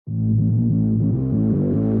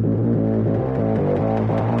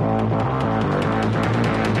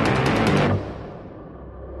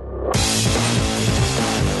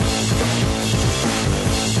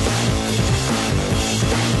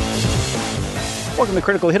Welcome to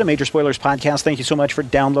Critical Hit, a Major Spoilers podcast. Thank you so much for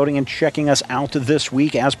downloading and checking us out this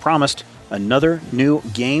week. As promised, another new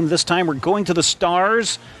game. This time we're going to the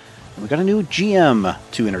stars, and we got a new GM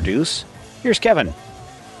to introduce. Here's Kevin.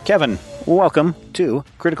 Kevin, welcome to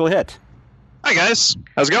Critical Hit. Hi, guys.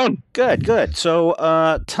 How's it going? Good, good. So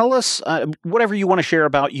tell us whatever you want to share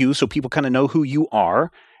about you so people kind of know who you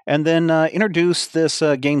are, and then introduce this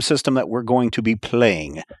game system that we're going to be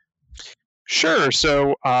playing. Sure.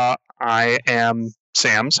 So I am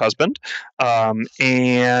Sam's husband,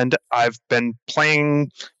 and I've been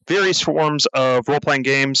playing various forms of role-playing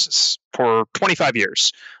games for 25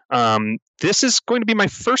 years. This is going to be my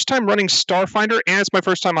first time running Starfinder, and it's my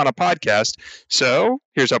first time on a podcast, so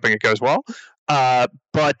here's hoping it goes well.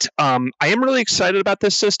 But I am really excited about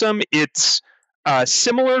this system. It's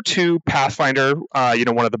similar to Pathfinder,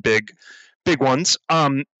 one of the big ones.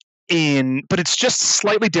 But it's just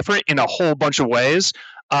slightly different in a whole bunch of ways.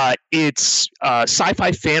 It's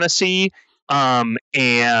sci-fi fantasy,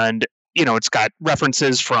 and it's got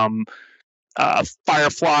references from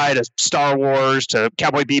Firefly to Star Wars to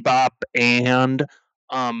Cowboy Bebop, and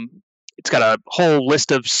it's got a whole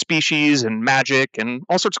list of species and magic and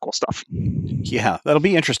all sorts of cool stuff. Yeah, that'll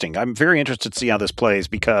be interesting. I'm very interested to see how this plays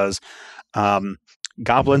because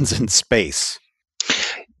goblins in space.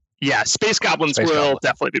 Yeah, space goblins will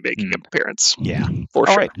definitely be making an appearance. Yeah, for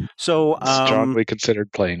sure. All right. So, strongly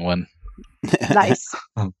considered playing one. Nice.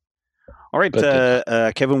 All right,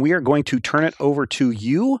 Kevin, we are going to turn it over to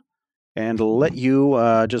you and let you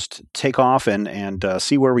just take off and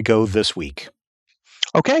see where we go this week.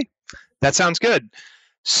 Okay, that sounds good.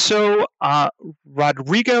 So,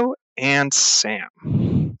 Rodrigo and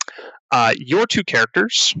Sam, your two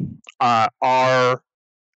characters are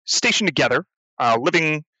stationed together,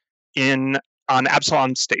 living on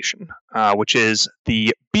Absalom Station, which is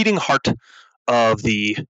the beating heart of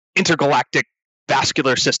the intergalactic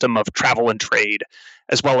vascular system of travel and trade,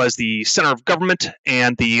 as well as the center of government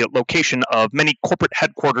and the location of many corporate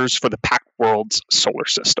headquarters for the Pact World's solar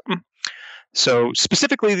system. So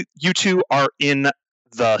specifically, you two are in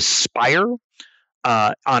the Spire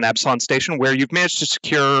on Absalom Station, where you've managed to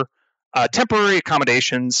secure temporary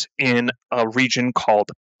accommodations in a region called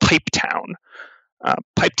Pipetown.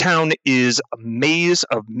 Pipetown is a maze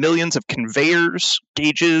of millions of conveyors,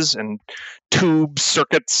 gauges, and tubes,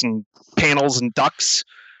 circuits, and panels and ducts.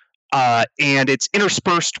 And it's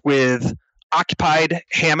interspersed with occupied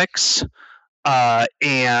hammocks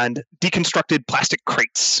and deconstructed plastic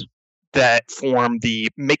crates that form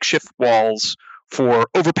the makeshift walls for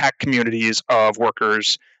overpacked communities of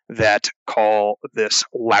workers that call this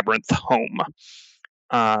labyrinth home.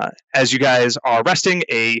 As you guys are resting,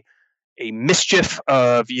 a mischief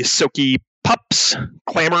of Yosoki pups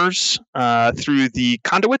clamors through the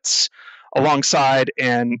conduits, alongside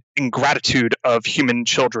an ingratitude of human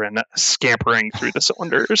children scampering through the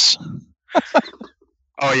cylinders.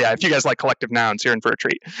 Oh yeah, if you guys like collective nouns, you're in for a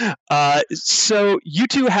treat. So you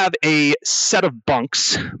two have a set of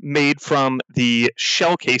bunks made from the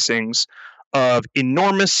shell casings of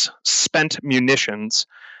enormous spent munitions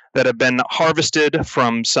that have been harvested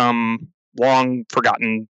from some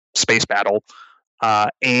long-forgotten space battle,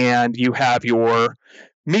 and you have your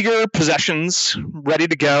meager possessions ready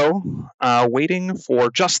to go, waiting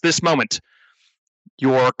for just this moment.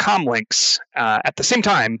 Your comlinks, at the same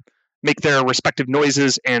time, make their respective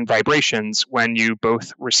noises and vibrations when you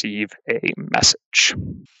both receive a message.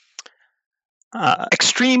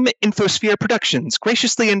 Extreme Infosphere Productions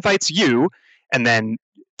graciously invites you, and then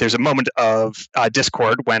there's a moment of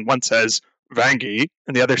discord when one says, Vangi,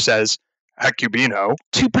 and the other says, Acubino,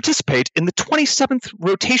 to participate in the 27th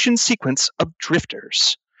rotation sequence of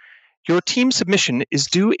Drifters. Your team submission is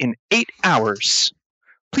due in 8 hours.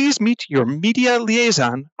 Please meet your media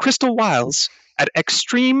liaison, Crystal Wiles, at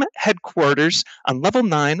Extreme Headquarters on Level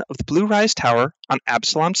 9 of the Blue Rise Tower on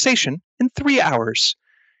Absalom Station in 3 hours.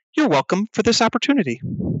 You're welcome for this opportunity.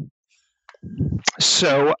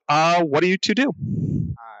 So, what do you two do?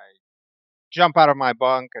 Jump out of my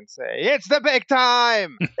bunk and say, it's the big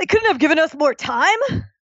time! They couldn't have given us more time?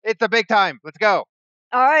 It's the big time. Let's go.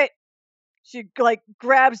 All right. She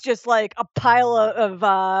grabs just a pile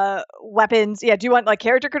of weapons. Yeah, do you want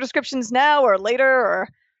character descriptions now or later or?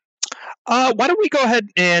 Why don't we go ahead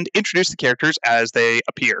and introduce the characters as they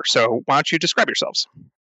appear? So why don't you describe yourselves?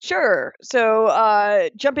 Sure. So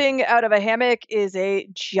jumping out of a hammock is a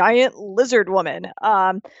giant lizard woman.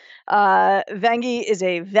 Vangi is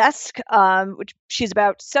a Vesk, which she's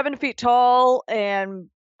about 7 feet tall and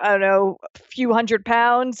I don't know, a few hundred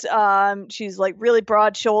pounds. She's really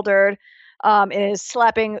broad shouldered. And is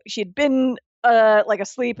slapping. She'd been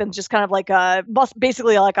asleep and just kind of like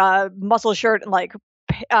basically like a muscle shirt and like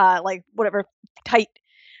whatever tight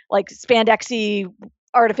like spandexy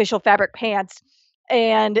artificial fabric pants,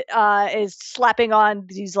 and is slapping on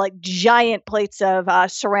these like giant plates of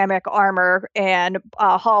ceramic armor and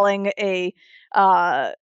hauling a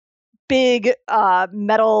big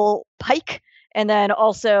metal pike and then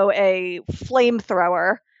also a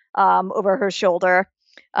flamethrower over her shoulder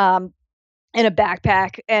in a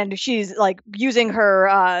backpack. And she's like using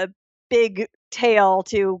her big tail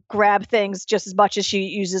to grab things just as much as she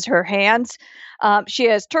uses her hands. She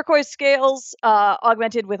has turquoise scales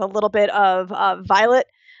augmented with a little bit of violet.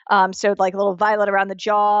 So like a little violet around the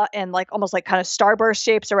jaw and like almost like kind of starburst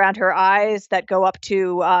shapes around her eyes that go up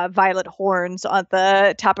to violet horns on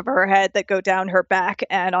the top of her head that go down her back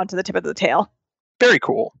and onto the tip of the tail. Very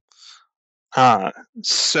cool.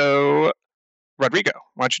 So, Rodrigo,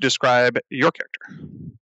 why don't you describe your character?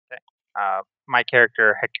 My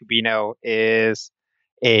character, Hecubino, is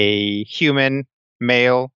a human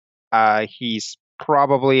male. He's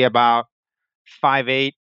probably about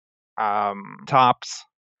 5'8", tops.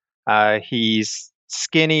 He's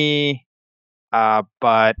skinny,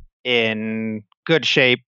 but in good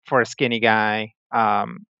shape for a skinny guy.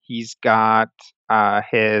 He's got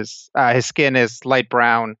his skin is light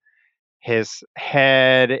brown. His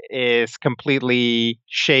head is completely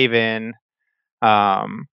shaven.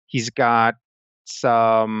 He's got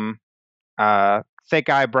some thick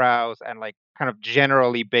eyebrows and like kind of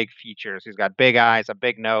generally big features. He's got big eyes, a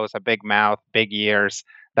big nose, a big mouth, big ears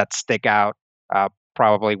that stick out.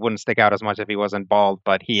 Probably wouldn't stick out as much if he wasn't bald,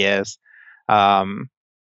 but he is. And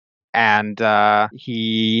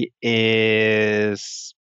he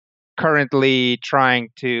is currently trying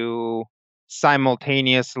to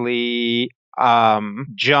simultaneously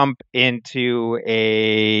jump into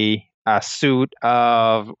a suit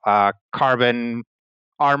of carbon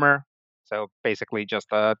armor. So basically just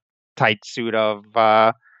a tight suit of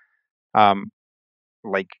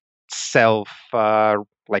like self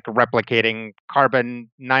like replicating carbon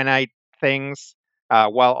nanite things,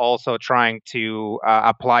 while also trying to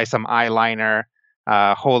apply some eyeliner,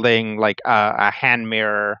 holding like a hand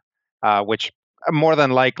mirror, which more than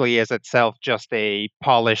likely is itself just a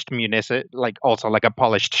polished like also like a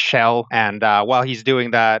polished shell. And while he's doing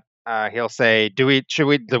that, he'll say, do we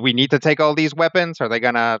need to take all these weapons? Are they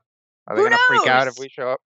gonna freak out if we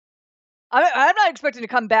show up? I'm not expecting to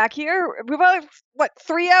come back here. We've got,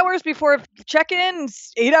 3 hours before check-in,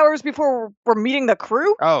 8 hours before we're meeting the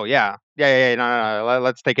crew? Oh, yeah. Yeah. No.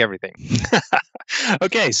 Let's take everything.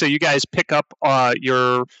 Okay, so you guys pick up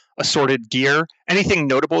your assorted gear. Anything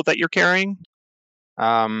notable that you're carrying?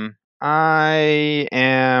 I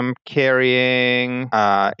am carrying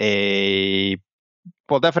definitely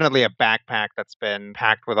a backpack that's been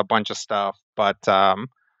packed with a bunch of stuff, but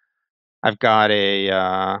I've got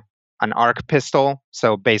an arc pistol,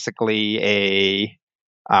 so basically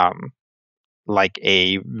like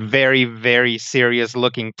a very, very serious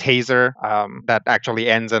looking taser that actually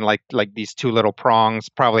ends in like these two little prongs.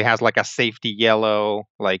 Probably has like a safety yellow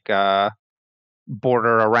like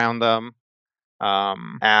border around them.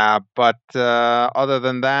 But other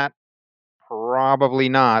than that, probably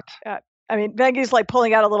not. I mean, Veggie's like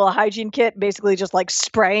pulling out a little hygiene kit, basically just like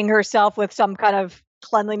spraying herself with some kind of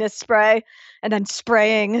cleanliness spray, and then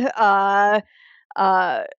spraying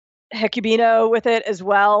Hecubino with it as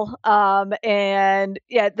well. And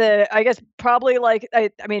yeah, I guess probably like I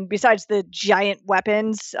mean, besides the giant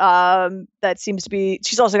weapons, that seems to be,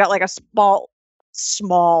 she's also got like a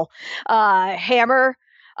small hammer.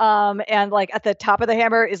 And like at the top of the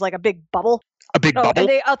hammer is like a big bubble. A big bubble? And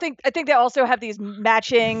I think they also have these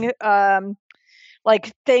matching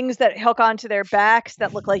like things that hook onto their backs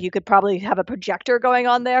that look like you could probably have a projector going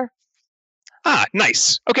on there. Ah,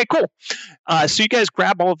 nice. Okay, cool. So you guys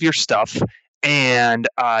grab all of your stuff and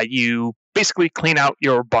you basically clean out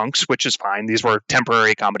your bunks, which is fine. These were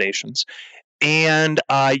temporary accommodations. And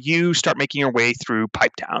you start making your way through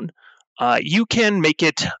Pipetown. You can make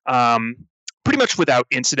it pretty much without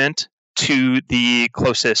incident to the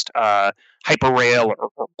closest hyperrail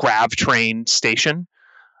or grav train station.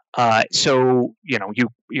 So,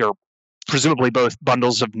 you're presumably both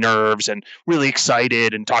bundles of nerves and really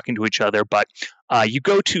excited and talking to each other, but you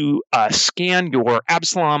go to scan your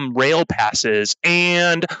Absalom rail passes,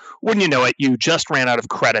 and wouldn't you know it, you just ran out of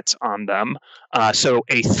credits on them. So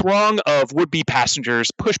a throng of would-be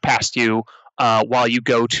passengers push past you while you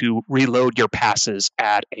go to reload your passes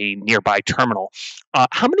at a nearby terminal.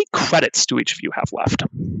 How many credits do each of you have left?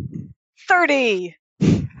 30.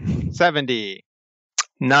 70.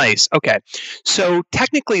 Nice. Okay. So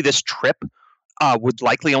technically this trip would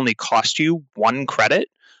likely only cost you 1 credit,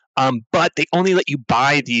 but they only let you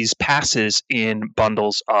buy these passes in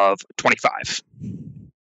bundles of 25.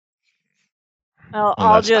 I'll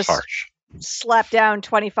that's just harsh. slap down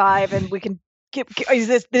 25, and we can. Is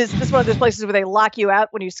this one of those places where they lock you out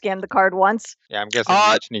when you scan the card once? Yeah, I'm guessing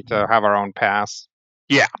we each need to have our own pass.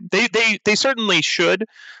 Yeah, they certainly should.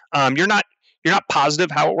 You're not positive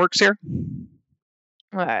how it works here.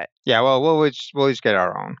 All right. Yeah, well, we'll each get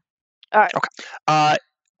our own. All right.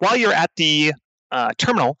 While you're at the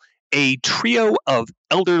terminal, a trio of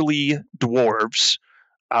elderly dwarves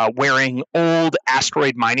wearing old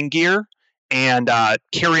asteroid mining gear and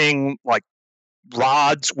carrying like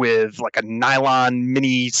rods with like a nylon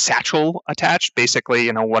mini satchel attached,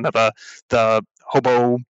 basically, one of the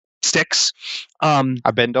hobo sticks.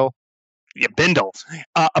 A bindle. Yeah, bindle.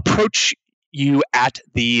 Approach you at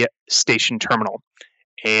the station terminal,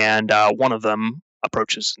 and one of them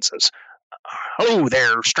approaches and says, "Hello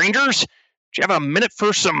there, strangers. Do you have a minute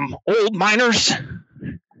for some old miners?"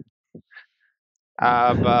 We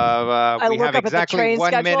have exactly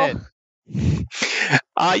 1 schedule. minute.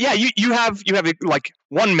 Yeah, you have like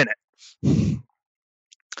 1 minute.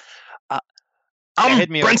 I'm hit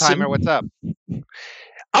me with a timer. What's up?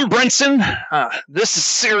 I'm Brenson. This is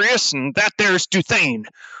Sirius, and that there's Duthane.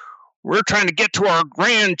 We're trying to get to our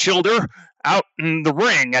grandchildren out in the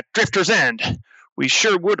ring at Drifter's End. We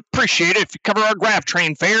sure would appreciate it if you cover our grav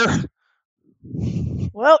train fare.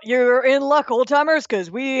 Well, you're in luck, old timers, because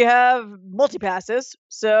we have multi-passes.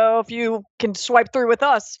 So if you can swipe through with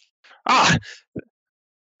us.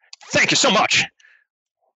 Thank you so much.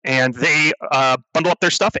 And they bundle up their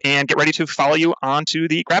stuff and get ready to follow you onto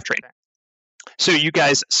the grav train. So you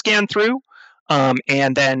guys scan through,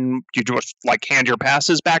 and then you just like hand your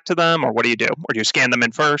passes back to them, or what do you do? Or do you scan them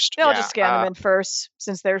in first? Yeah, I'll just scan them in first,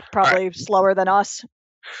 since they're probably slower than us.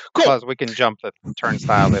 Cool. Plus, we can jump the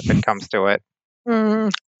turnstile if it comes to it. Mm-hmm.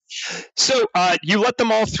 So you let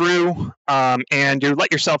them all through, and you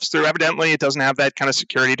let yourselves through. Evidently, it doesn't have that kind of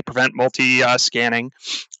security to prevent multi-scanning.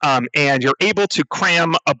 And you're able to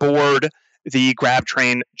cram aboard the grav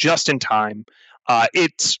train just in time.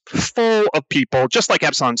 It's full of people, just like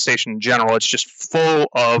Epsilon Station in general. It's just full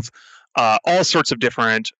of all sorts of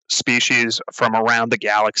different species from around the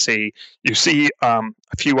galaxy. You see a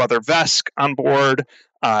few other Vesk on board.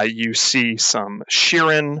 You see some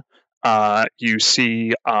Shirin. You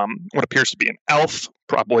see what appears to be an elf,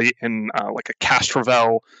 probably in like a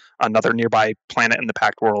Castrovel, another nearby planet in the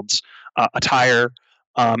Pact Worlds, attire,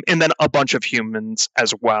 and then a bunch of humans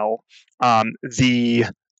as well. The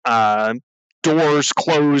doors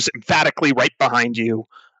close emphatically right behind you,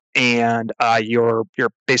 and you're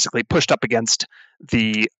basically pushed up against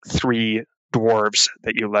the 3 dwarves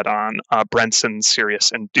that you led on, Brenson,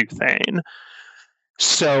 Sirius, and Duthane.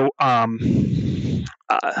 So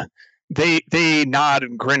they nod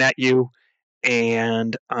and grin at you,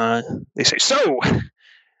 and they say, "So,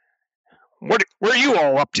 where are you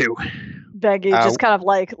all up to?" Beggy just kind of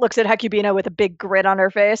like looks at Hecubino with a big grin on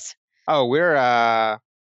her face. Oh,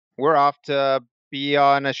 we're off to be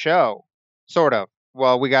on a show, sort of.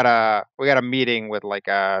 Well, we got a meeting with like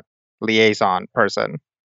a liaison person.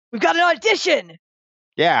 We've got an audition.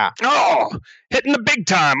 Yeah. Oh, hitting the big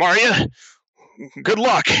time, are you? Good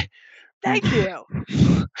luck. Thank you.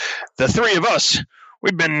 The 3 of us,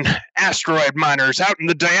 we've been asteroid miners out in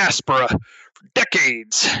the diaspora for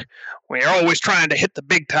decades. We're always trying to hit the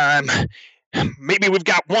big time. Maybe we've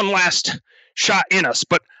got one last shot in us,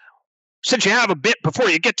 but since you have a bit before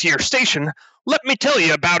you get to your station, let me tell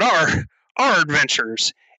you about our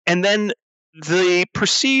adventures. And then they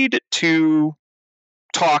proceed to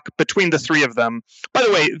talk between the 3 of them. By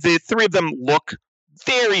the way, the 3 of them look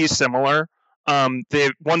very similar.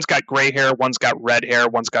 One's got gray hair, one's got red hair,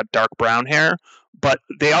 one's got dark brown hair, but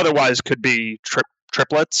they otherwise could be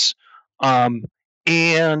triplets.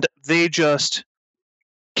 And they just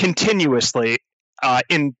continuously,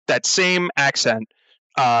 in that same accent,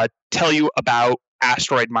 tell you about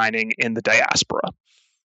asteroid mining in the diaspora.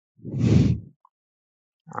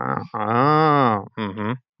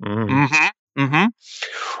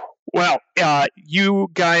 Well, you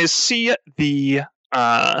guys see the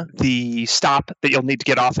stop that you'll need to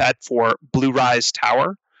get off at for Blue Rise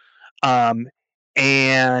Tower,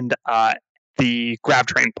 and the grav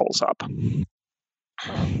train pulls up.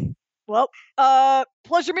 Well,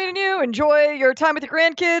 pleasure meeting you. Enjoy your time with your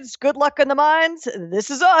grandkids. Good luck in the mines. This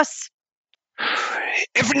is us.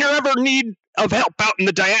 If you ever need of help out in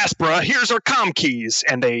the diaspora, here's our comm keys.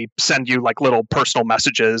 And they send you like little personal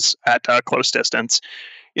messages at close distance.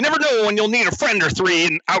 You never know when you'll need a friend or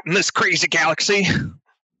 3 out in this crazy galaxy.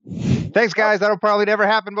 Thanks, guys. That'll probably never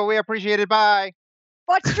happen, but we appreciate it. Bye.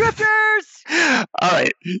 Watch drifters! All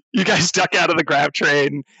right, you guys duck out of the grab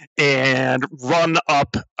train and run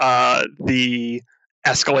up the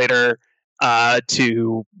escalator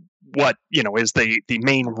to what is the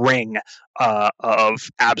main ring of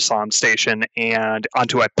Absalom Station, and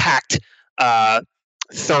onto a packed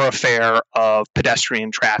thoroughfare of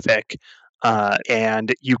pedestrian traffic.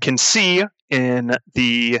 And you can see in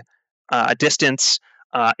the distance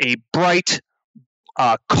a bright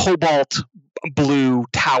cobalt blue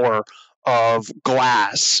tower of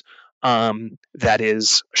glass that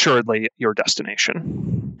is assuredly your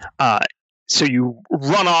destination. So you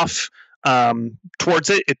run off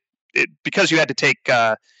towards it. It because you had to take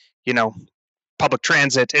public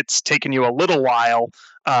transit. It's taken you a little while.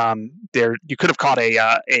 There you could have caught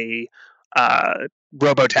a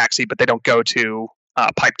robo taxi, but they don't go to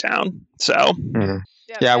Pipetown. So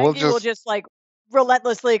Yeah, we'll Maggie will just like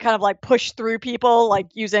relentlessly kind of like push through people, like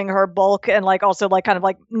using her bulk and like also like kind of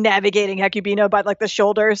like navigating Hecubino by like the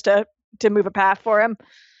shoulders to move a path for him.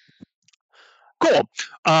 Cool.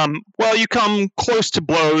 Well, you come close to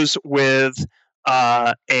blows with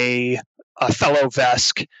a fellow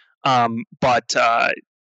Vesk, but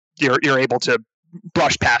you're able to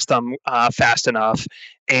brush past them fast enough,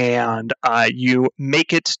 and you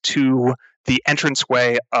make it to the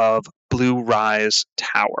entranceway of Blue Rise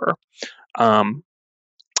Tower.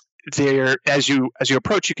 There, as you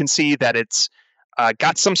approach, you can see that it's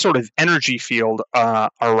got some sort of energy field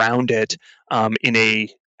around it in a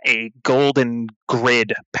golden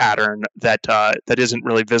grid pattern that isn't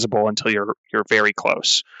really visible until you're very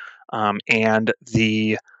close. And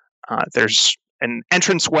there's an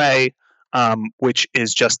entranceway which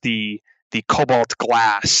is just the cobalt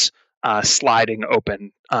glass sliding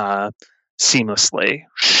open seamlessly.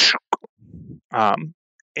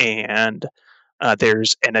 And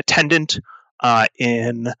there's an attendant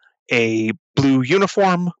in a blue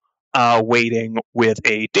uniform waiting with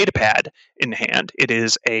a datapad in hand. It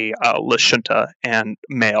is a Lashunta and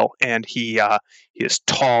male, and he is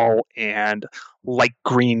tall and light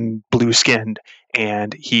green, blue skinned,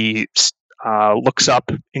 and he looks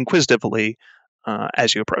up inquisitively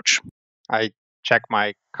as you approach. I check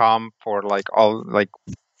my comm for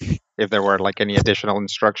if there were like any additional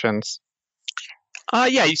instructions.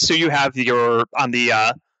 Yeah, so you have your on the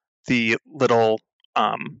little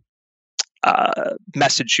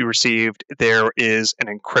message you received. There is an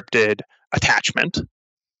encrypted attachment.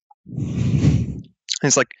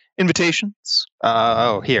 It's like invitations.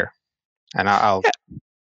 Here, and I'll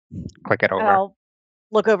click it over. I'll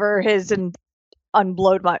look over his and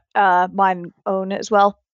unload mine own as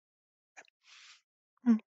well.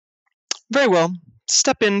 Very well.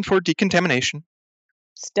 Step in for decontamination.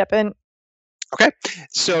 Step in. Okay,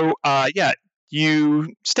 so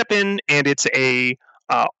you step in, and it's a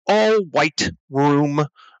all white room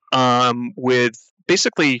with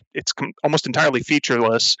basically it's almost entirely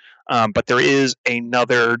featureless, but there is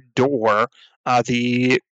another door.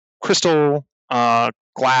 The crystal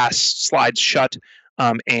glass slides shut,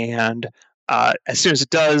 and as soon as it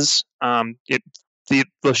does, the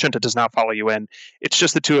Lashunta does not follow you in. It's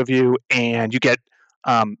just the two of you, and you get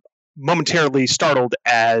momentarily startled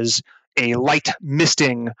as a light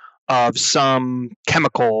misting of some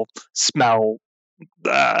chemical smelling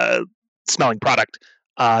product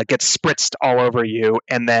gets spritzed all over you,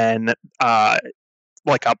 and then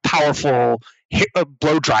like a powerful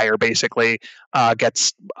blow dryer basically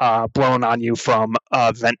gets blown on you from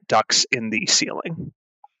vent ducts in the ceiling.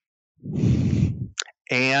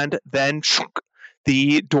 And then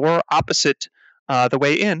the door opposite the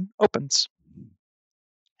way in opens.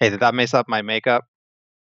 Hey, did that mess up my makeup?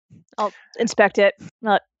 I'll inspect it.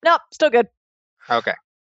 Nope, still good. Okay.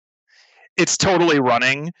 It's totally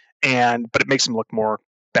running, but it makes him look more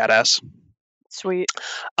badass. Sweet.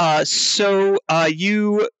 So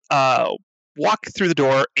you walk through the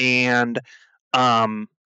door, and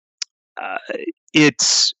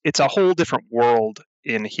it's a whole different world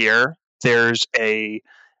in here. There's a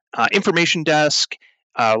information desk,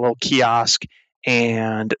 a little kiosk,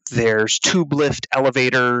 and there's tube lift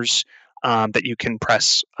elevators that you can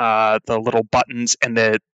press the little buttons,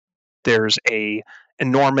 and there's a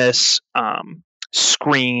enormous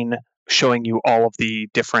screen showing you all of the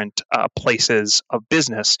different places of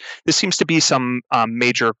business. This seems to be some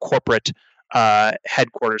major corporate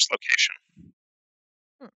headquarters location.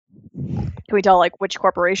 Can we tell like which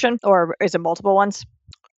corporation, or is it multiple ones?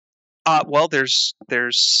 Well, there's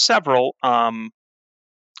several, but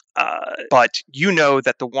you know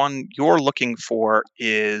that the one you're looking for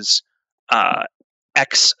is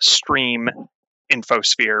Xstream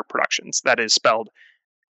Infosphere Productions. That is spelled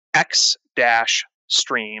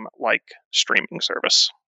X-Stream like streaming service.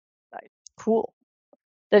 Cool.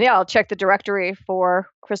 Then yeah, I'll check the directory for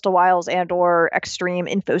Crystal Wiles and or Extreme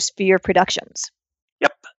Infosphere Productions.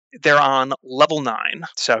 Yep, they're on level 9,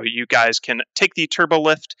 so you guys can take the turbo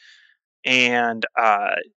lift, and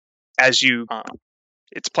as you,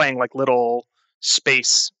 it's playing like little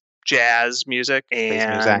space jazz music, Space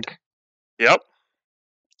and music. yep,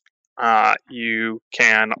 you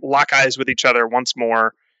can lock eyes with each other once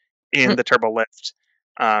more in the turbo lift,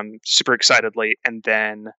 super excitedly, and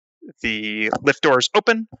then the lift doors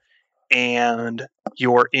open, and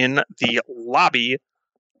you're in the lobby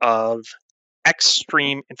of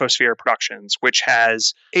Extreme Infosphere Productions, which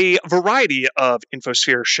has a variety of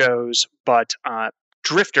Infosphere shows, but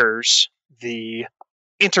Drifters, the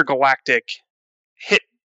intergalactic hit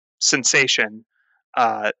sensation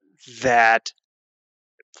that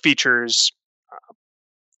features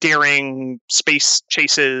daring space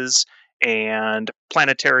chases and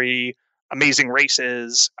planetary amazing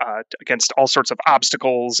races against all sorts of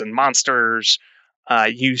obstacles and monsters.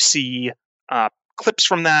 You see clips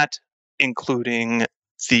from that, including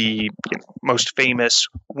the most famous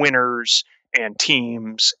winners and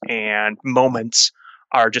teams and moments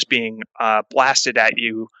are just being blasted at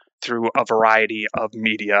you through a variety of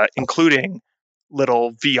media, including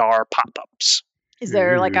little VR pop-ups. Is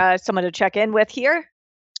there like someone to check in with here?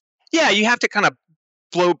 Yeah, you have to kind of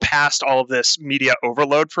blow past all of this media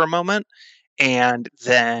overload for a moment, and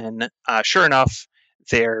then sure enough,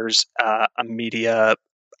 there's a media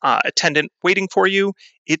attendant waiting for you.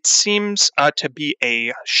 It seems to be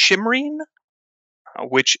a shimmering,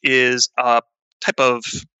 which is a type of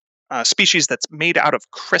species that's made out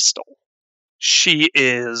of crystal. She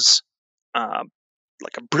is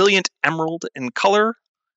like a brilliant emerald in color,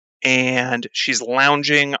 and she's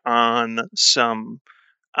lounging on some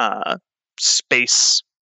space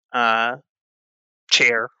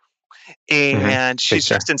chair, and she's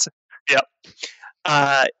Space just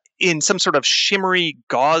in some sort of shimmery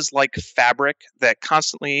gauze-like fabric that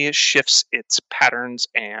constantly shifts its patterns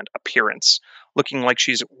and appearance, looking like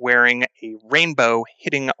she's wearing a rainbow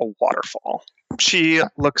hitting a waterfall. She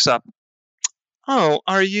looks up. Oh,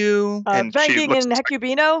 are you? And Vanking and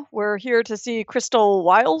Hecubino, we're here to see Crystal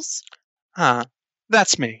Wiles.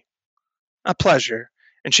 That's me. A pleasure.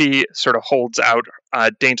 And she sort of holds out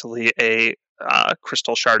daintily a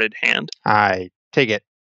crystal sharded hand. I take it.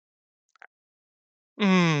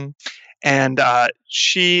 And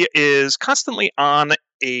she is constantly on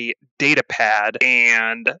a data pad,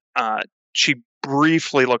 and she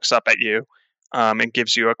briefly looks up at you and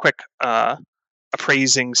gives you a quick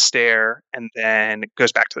appraising stare, and then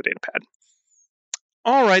goes back to the data pad.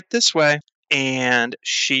 All right, this way. And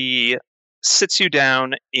she sits you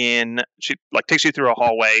down she like takes you through a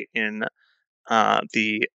hallway in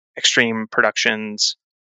the Extreme Productions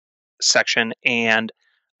section, and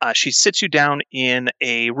she sits you down in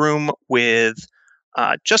a room with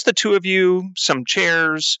just the two of you, some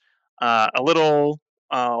chairs, a little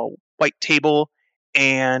white table,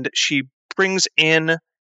 and she brings in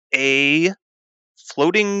a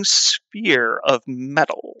floating sphere of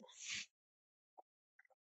metal.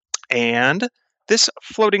 And this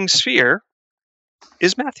floating sphere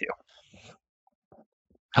is Matthew.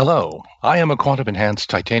 Hello, I am a quantum-enhanced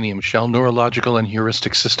titanium shell neurological and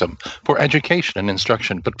heuristic system for education and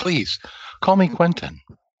instruction, but please, call me Quentin.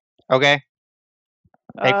 Okay.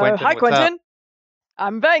 Hey, Quentin. Hi, Quentin.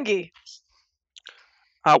 I'm Vangie.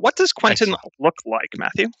 What does Quentin look like,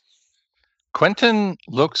 Matthew? Quentin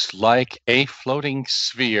looks like a floating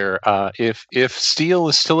sphere. If steel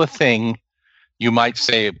is still a thing, you might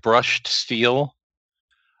say brushed steel.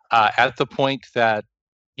 At the point that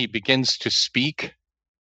he begins to speak,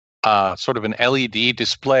 sort of an LED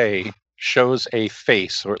display shows a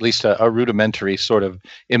face, or at least a rudimentary sort of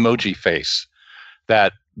emoji face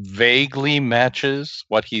that vaguely matches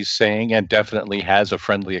what he's saying and definitely has a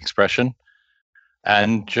friendly expression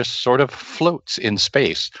and just sort of floats in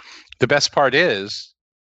space. The best part is,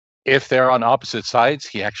 if they're on opposite sides,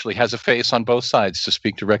 he actually has a face on both sides to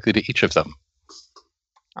speak directly to each of them.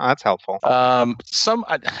 Oh, that's helpful. I'm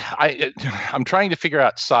trying to figure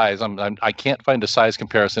out size. I can't find a size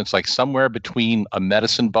comparison. It's like somewhere between a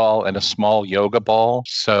medicine ball and a small yoga ball.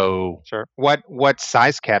 So sure. What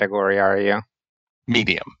size category are you?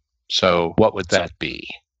 Medium. So what would that be?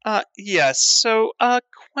 Yes. So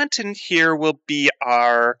Quentin here will be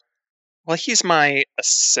he's my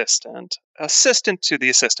assistant to the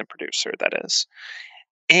assistant producer, that is,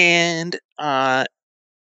 and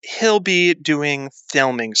he'll be doing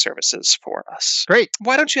filming services for us. Great.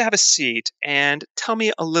 Why don't you have a seat and tell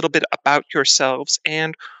me a little bit about yourselves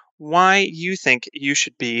and why you think you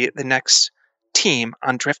should be the next team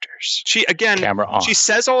on Drifters. She Camera on. she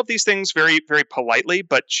says all of these things very, very politely,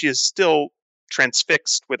 but she is still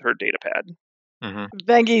transfixed with her data pad.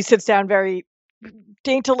 Vengi sits down very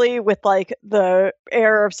daintily with like the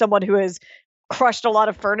air of someone who has crushed a lot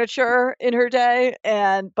of furniture in her day,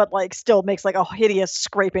 but like still makes like a hideous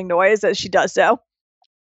scraping noise as she does so.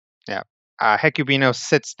 Yeah. Hecubino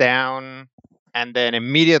sits down and then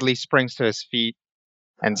immediately springs to his feet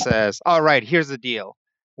and says, "All right, here's the deal.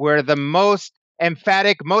 We're the most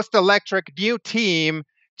emphatic, most electric new team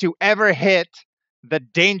to ever hit the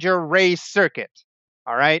Danger Race circuit.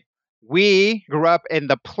 All right? We grew up in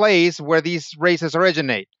the place where these races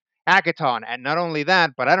originate, Akaton. And not only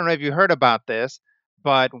that, but I don't know if you heard about this,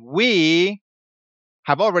 but we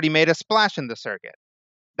have already made a splash in the circuit.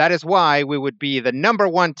 That is why we would be the number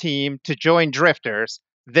one team to join Drifters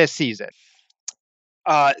this season."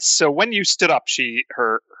 So when you stood up,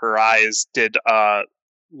 her eyes did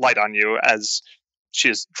light on you as she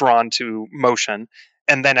is drawn to motion,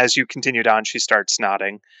 and then as you continued on, she starts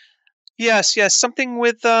nodding. Yes, something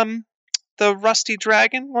with the Rusty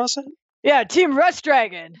Dragon, was it? Yeah, Team Rust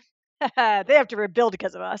Dragon. They have to rebuild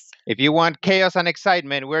because of us. If you want chaos and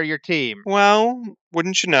excitement, we're your team. Well,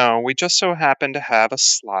 wouldn't you know, we just so happen to have a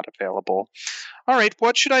slot available. All right,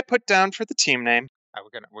 what should I put down for the team name?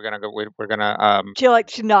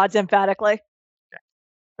 She nods emphatically.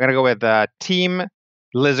 We're gonna go with Team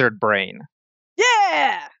Lizard Brain.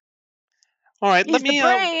 Yeah. All right, He's let me. the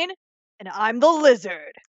brain, and I'm the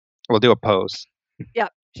lizard. We'll do a pose.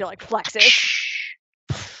 Yep. She like flexes.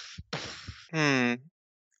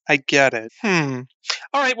 I get it.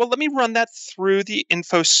 All right, well, let me run that through the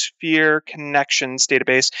InfoSphere connections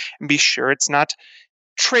database and be sure it's not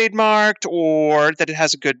trademarked or that it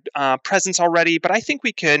has a good presence already, but I think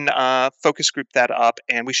we can focus group that up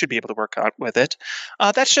and we should be able to work out with it.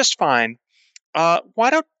 That's just fine. Why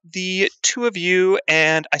don't the two of you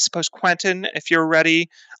and I suppose Quentin, if you're ready,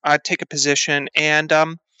 take a position, and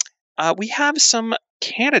we have some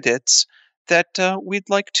candidates that we'd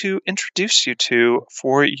like to introduce you to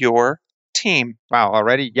for your team. Wow,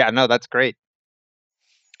 already? Yeah, no, that's great.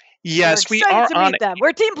 Yes, We're we excited are to on meet them.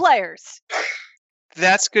 We're team players.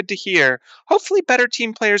 That's good to hear. Hopefully better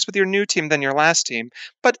team players with your new team than your last team,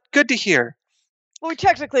 but good to hear. Well, we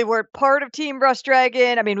technically were part of Team Rust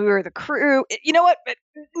Dragon. I mean, we were the crew. You know what?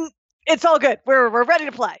 It's all good. We're ready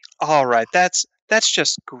to play. All right, that's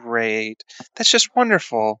just great. That's just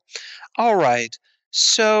wonderful. All right.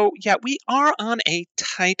 So, yeah, we are on a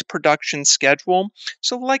tight production schedule.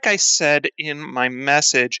 So, like I said in my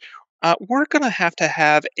message, we're going to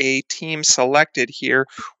have a team selected here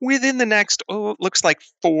within the next, looks like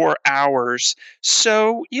 4 hours.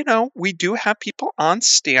 So, we do have people on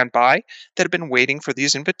standby that have been waiting for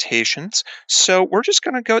these invitations. So, we're just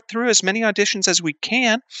going to go through as many auditions as we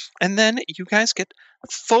can, and then you guys get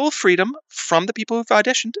full freedom from the people who've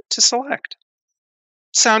auditioned to select.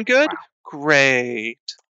 Sound good? Wow. Great.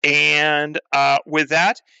 And with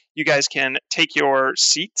that, you guys can take your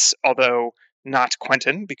seats, although not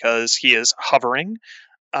Quentin because he is hovering.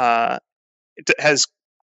 Has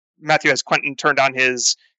Quentin turned on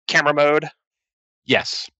his camera mode?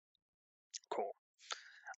 Yes. Cool.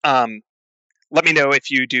 Let me know if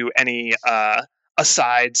you do any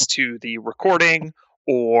asides to the recording,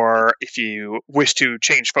 or if you wish to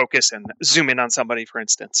change focus and zoom in on somebody, for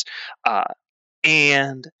instance.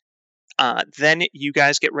 And then you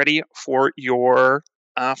guys get ready for your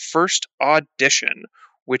first audition,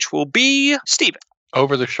 which will be Steven.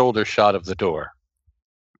 Over the shoulder shot of the door.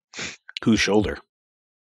 Whose shoulder?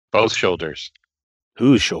 Both shoulders.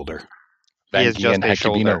 Whose shoulder? He is Vangi just and a Hecubino.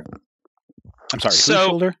 shoulder. I'm sorry, So- whose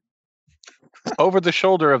shoulder? Over the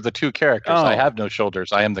shoulder of the two characters. Oh. I have no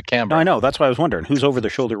shoulders. I am the camera. No, I know. That's why I was wondering. Whose over the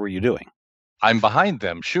shoulder were you doing? I'm behind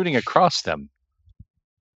them, shooting across them.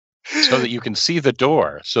 So that you can see the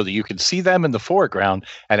door, so that you can see them in the foreground,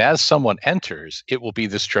 and as someone enters, it will be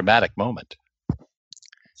this dramatic moment.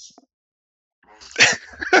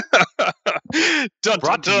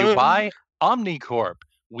 Brought to you by Omnicorp.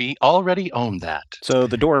 We already own that. So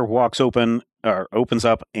the door opens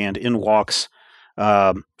up, and in walks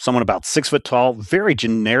someone about 6 foot tall, very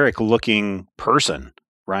generic looking person,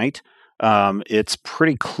 right? It's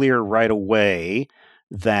pretty clear right away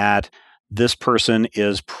that this person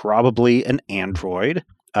is probably an android.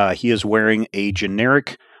 He is wearing a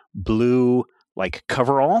generic blue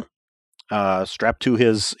coverall. Strapped to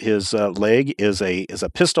his leg is a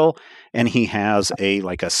pistol, and he has a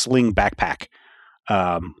sling backpack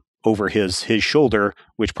over his shoulder,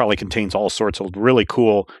 which probably contains all sorts of really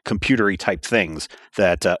cool computery type things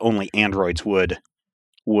that only androids would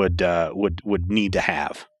need to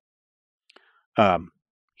have.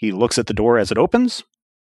 He looks at the door as it opens,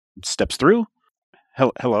 steps through.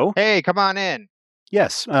 Hello? Hey, come on in.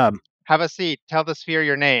 Yes. Have a seat. Tell the sphere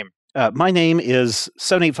your name. My name is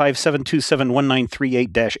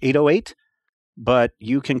 785-727-1938-808, but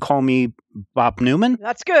you can call me Bob Newman.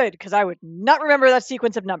 That's good, because I would not remember that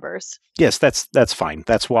sequence of numbers. Yes, that's fine.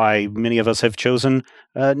 That's why many of us have chosen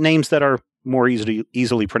names that are more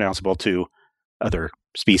easily pronounceable to other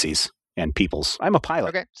species and peoples. I'm a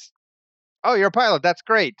pilot. Okay. Oh, you're a pilot. That's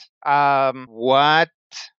great. What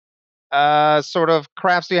sort of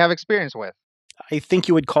crafts do you have experience with? I think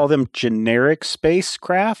you would call them generic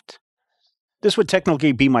spacecraft. This would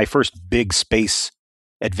technically be my first big space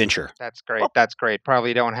adventure. That's great. That's great.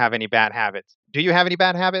 Probably don't have any bad habits. Do you have any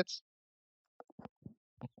bad habits?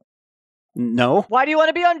 No. Why do you want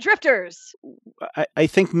to be on drifters? I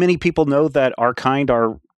think many people know that our kind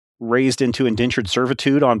are raised into indentured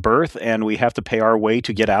servitude on birth, and we have to pay our way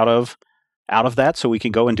to get out of that so we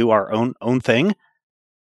can go and do our own thing.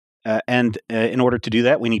 And in order to do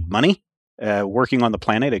that, we need money. Working on the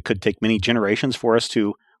planet, it could take many generations for us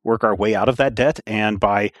to work our way out of that debt. And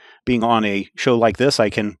by being on a show like this, I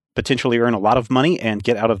can potentially earn a lot of money and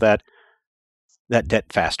get out of that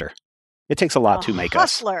debt faster. It takes a lot to make us.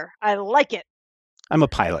 Hustler. I like it. I'm a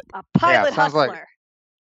pilot. A pilot sounds hustler.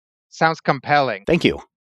 Sounds compelling. Thank you.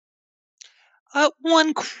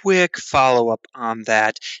 One quick follow-up on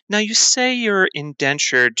that. Now, you say you're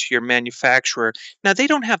indentured to your manufacturer. Now, they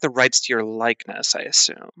don't have the rights to your likeness, I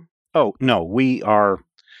assume. Oh, no, we are...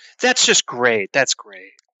 That's just great. That's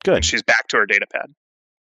great. Good. And she's back to her data pad.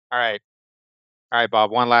 All right,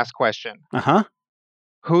 Bob, one last question. Uh-huh.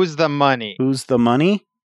 Who's the money? Who's the money?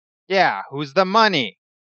 Yeah, who's the money?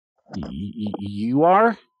 You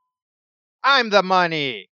are? I'm the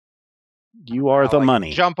money. You are the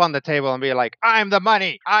money. Jump on the table and be like, I'm the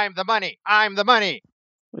money. I'm the money. I'm the money.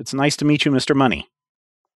 It's nice to meet you, Mr. Money.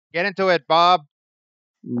 Get into it, Bob.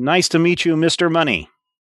 Nice to meet you, Mr. Money.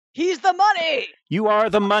 He's the money. You are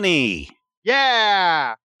the money.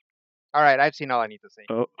 Yeah. All right, I've seen all I need to see.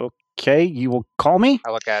 Okay, you will call me?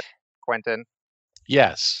 I look at Quentin.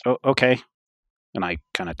 Yes. Okay. And I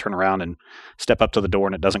kind of turn around and step up to the door,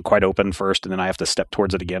 and it doesn't quite open first, and then I have to step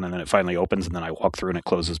towards it again, and then it finally opens, and then I walk through, and it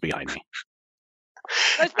closes behind me.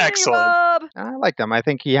 Nice meeting you, Excellent. Bob. I like him. I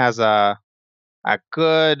think he has a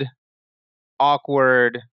good,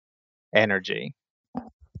 awkward energy.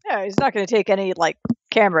 Yeah, he's not going to take any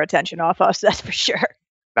camera attention off us. That's for sure.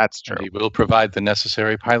 That's true. And he will provide the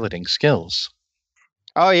necessary piloting skills.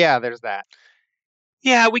 Oh yeah, there's that.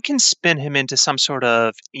 Yeah, we can spin him into some sort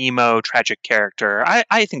of emo tragic character.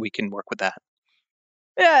 I think we can work with that.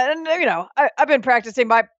 Yeah, and I've been practicing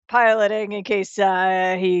my piloting in case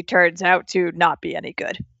he turns out to not be any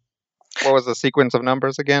good. What was the sequence of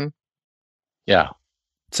numbers again? Yeah.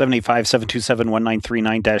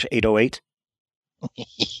 785-727-1939-808.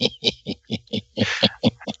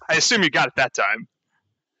 I assume you got it that time.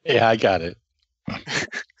 Yeah, I got it.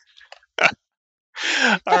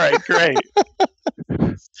 All right, great.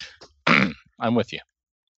 I'm with you.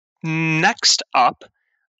 Next up,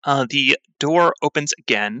 the door opens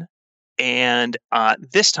again, and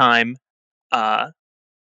this time,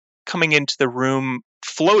 coming into the room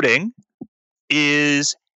floating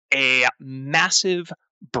is a massive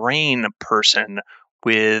brain person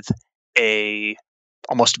with a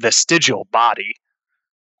almost vestigial body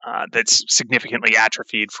that's significantly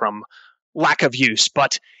atrophied from lack of use,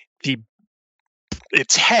 but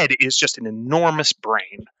its head is just an enormous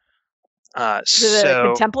brain. Is it a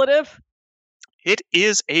contemplative? It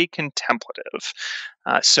is a contemplative.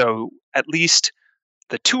 So at least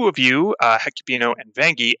the two of you, Hecubino and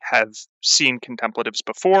Vangi, have seen contemplatives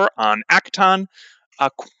before on Akaton.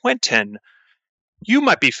 Quentin, you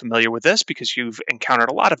might be familiar with this because you've encountered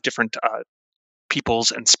a lot of different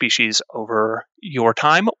peoples and species over your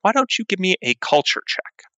time. Why don't you give me a culture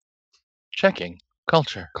check? Checking.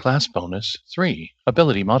 Culture. Class bonus 3.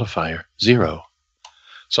 Ability modifier 0.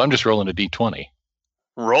 So I'm just rolling a d20.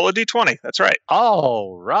 Roll a d20. That's right.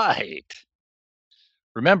 All right.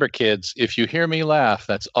 Remember, kids, if you hear me laugh,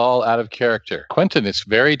 that's all out of character. Quentin is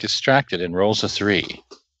very distracted and rolls a 3.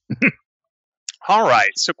 All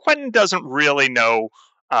right. So Quentin doesn't really know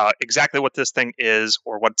exactly what this thing is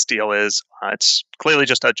or what its deal is. It's clearly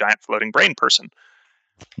just a giant floating brain person.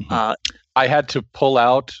 I had to pull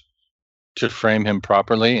out to frame him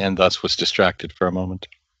properly, and thus was distracted for a moment.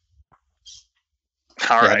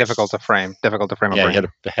 All right. Difficult to frame. Difficult to frame. Yeah, a brain.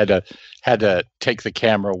 had to take the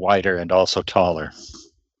camera wider and also taller.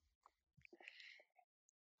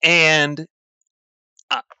 And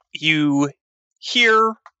you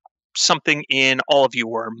hear something in all of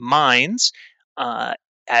your minds.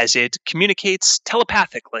 as it communicates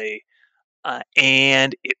telepathically.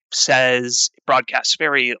 And it broadcasts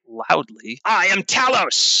very loudly, I am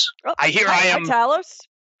Talos. Oh, I hear hi, I am. Hi, Talos.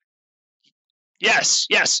 Yes.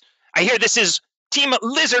 I hear this is Team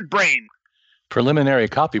Lizard Brain. Preliminary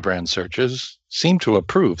copy brand searches seem to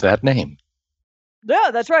approve that name. Yeah,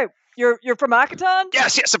 that's right. You're from Akaton?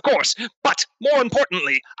 Yes, of course. But more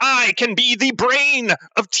importantly, I can be the brain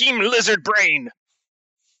of Team Lizard Brain.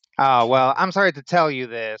 Oh, well, I'm sorry to tell you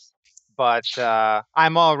this, but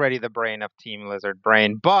I'm already the brain of Team Lizard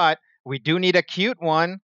Brain. But we do need a cute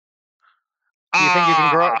one. Do you think you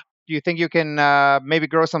can grow? Do you think you can maybe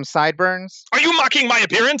grow some sideburns? Are you mocking my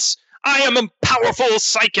appearance? I am a powerful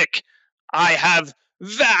psychic. I have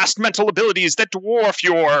vast mental abilities that dwarf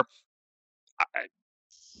your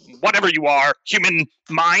whatever you are, human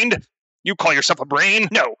mind. You call yourself a brain?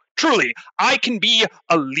 No, truly, I can be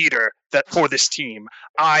a leader for this team.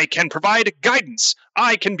 I can provide guidance.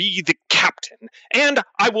 I can be the captain, and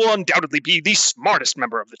I will undoubtedly be the smartest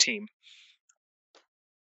member of the team.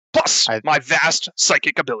 Plus, my vast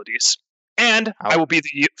psychic abilities. And I will be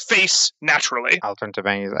the face naturally. I'll turn to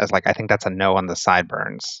Benny as I think that's a no on the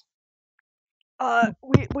sideburns.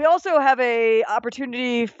 We also have a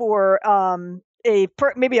opportunity for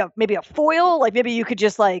maybe a foil. Like maybe you could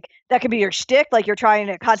just that could be your shtick. Like you're trying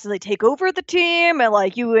to constantly take over the team,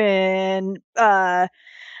 and you and Hecubino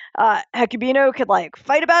could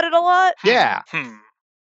fight about it a lot. Yeah.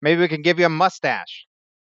 Maybe we can give you a mustache.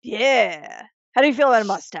 Yeah. How do you feel about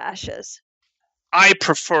mustaches? I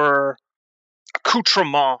prefer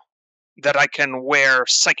accoutrement that I can wear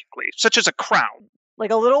psychically, such as a crown.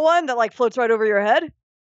 Like a little one that floats right over your head?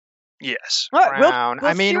 Yes. All right, Crown. we'll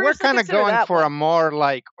I mean, we're kind of going for a more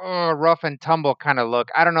rough and tumble kind of look.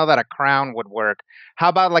 I don't know that a crown would work. How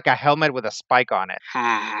about a helmet with a spike on it?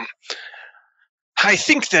 I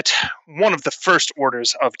think that one of the first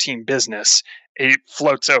orders of team business, it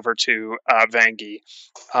floats over to Vangi,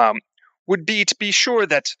 would be to be sure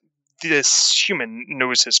that this human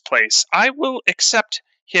knows his place. I will accept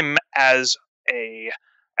him as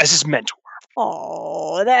his mentor.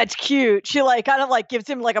 Oh, that's cute. She kind of gives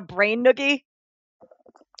him a brain noogie.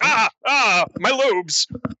 My lobes.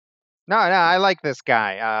 No, I like this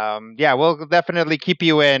guy. Yeah, we'll definitely keep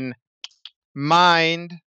you in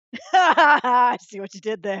mind. I see what you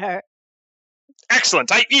did there.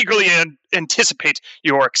 Excellent. I eagerly anticipate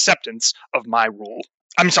your acceptance of my rule.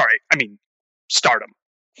 I'm sorry. I mean, stardom.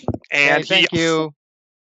 And thank you.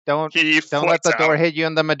 Don't let the door hit you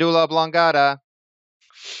in the medulla oblongata.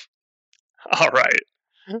 All right.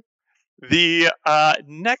 The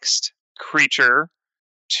next creature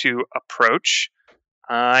to approach,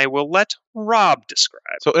 I will let Rob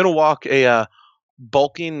describe. So it'll walk a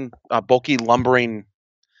bulky, lumbering,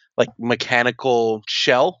 mechanical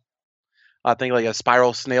shell. I think a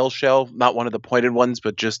spiral snail shell, not one of the pointed ones,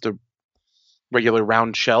 but just a regular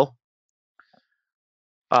round shell.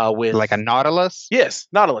 With a nautilus? Yes,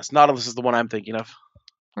 nautilus. Nautilus is the one I'm thinking of.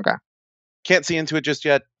 Okay. Can't see into it just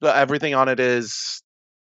yet. But everything on it is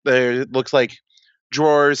there. It looks like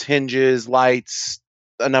drawers, hinges, lights,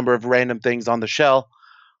 a number of random things on the shell,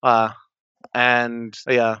 and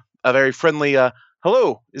a very friendly.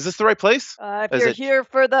 Hello, is this the right place? If you're here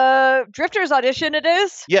for the Drifters audition, it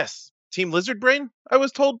is. Yes, Team Lizard Brain. I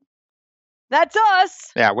was told. That's us.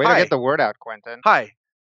 Yeah, way to get the word out, Quentin. Hi,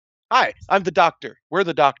 I'm the doctor. We're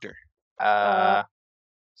the doctor.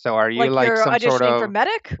 So are you you're some sort of for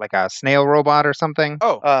medic? like a snail robot or something?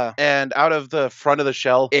 Oh, and out of the front of the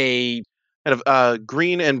shell, a kind of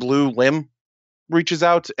green and blue limb reaches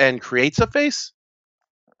out and creates a face.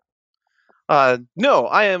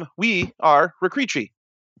 No, we are Rakrichi.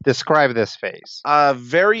 Describe this face.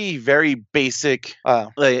 Very, very basic.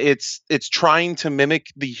 It's trying to mimic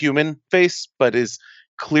the human face, but is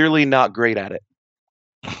clearly not great at it.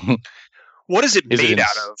 What is it made out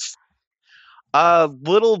of?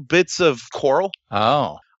 Little bits of coral.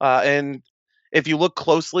 Oh. And if you look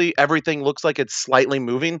closely, everything looks like it's slightly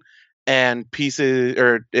moving, and pieces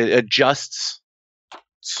or it adjusts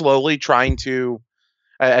slowly,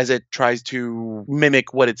 as it tries to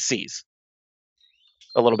mimic what it sees.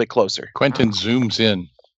 A little bit closer. Quentin zooms in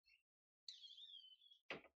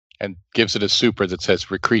and gives it a super that says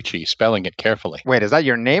Rakrichi, spelling it carefully. Wait, is that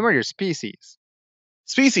your name or your species?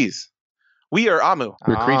 Species. We are Amu.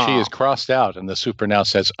 Rakrichi is crossed out, and the super now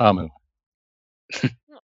says Amu.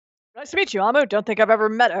 Nice to meet you, Amu. Don't think I've ever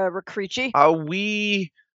met a Rakrichi.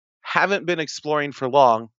 We haven't been exploring for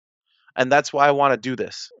long, and that's why I want to do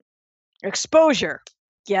this. Exposure.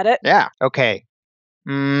 Get it? Yeah. Okay.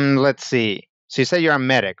 Let's see. So you say you're a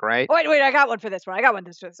medic, right? Wait, I got one for this one.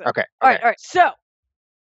 Okay. All right. So,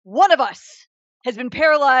 one of us has been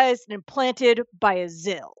paralyzed and implanted by a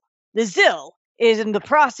Zill. The Zill is in the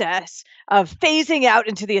process of phasing out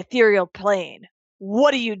into the ethereal plane.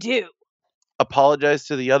 What do you do? Apologize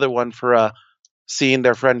to the other one for seeing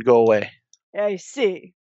their friend go away. I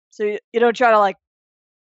see. So you don't try to like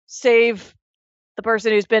save the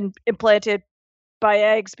person who's been implanted by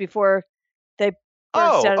eggs before they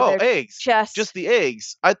burst out of their eggs. chest. Just the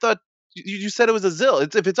eggs. I thought you said it was a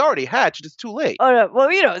Zill. If it's already hatched, it's too late. Oh no! Well,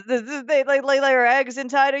 they like lay their eggs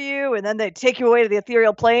inside of you, and then they take you away to the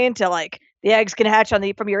ethereal plane to like the eggs can hatch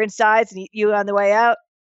from your insides and eat you on the way out.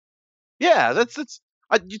 Yeah, that's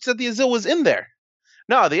you said the Zill was in there.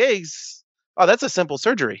 No, the eggs. Oh, that's a simple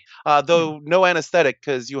surgery. Though no anesthetic,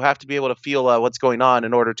 because you have to be able to feel what's going on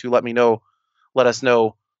in order to let us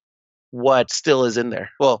know what still is in there.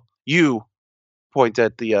 Well, you point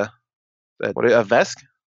at a Vesk.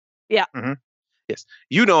 Yeah. Mhm. Yes,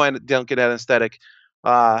 don't get anesthetic.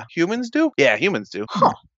 Humans do. Yeah, humans do.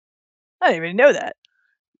 Huh. I didn't even know that.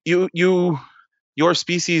 Your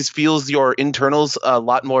species feels your internals a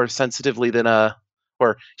lot more sensitively than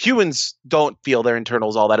or humans don't feel their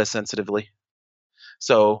internals all that as sensitively.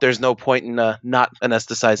 So there's no point in not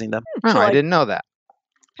anesthetizing them. Oh, So, I like, didn't know that.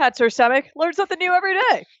 Pats her stomach, learn something new every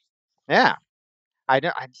day. Yeah. I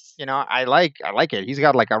like it. He's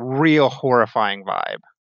got like a real horrifying vibe.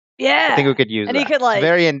 Yeah. I think we could use and that. he could like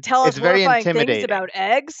tell us it's very horrifying things intimidating. about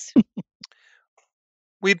eggs.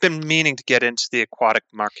 We've been meaning to get into the aquatic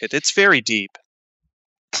market. It's very deep.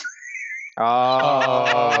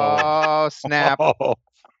 Oh, snap.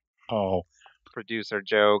 Oh. Producer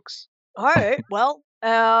jokes. All right. Well,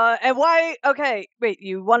 and why? Okay, wait.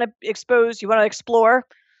 You want to expose? You want to explore?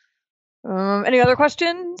 Any other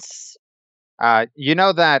questions? You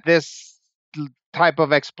know that this type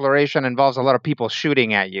of exploration involves a lot of people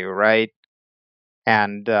shooting at you, right?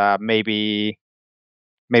 And maybe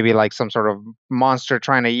like some sort of monster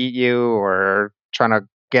trying to eat you or trying to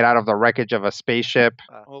get out of the wreckage of a spaceship.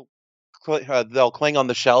 They'll cling on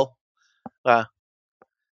the shell.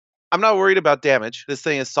 I'm not worried about damage. This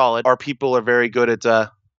thing is solid. Our people are very good at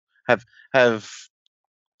have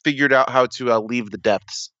figured out how to leave the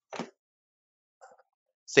depths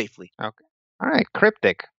safely. Okay. All right.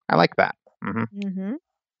 Cryptic. I like that. Mm-hmm.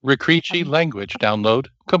 Rikrichi language download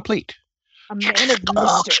complete. A man of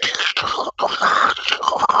mystery.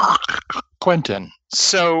 Quentin.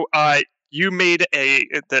 So you made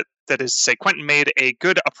that is to say Quentin made a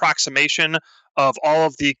good approximation of all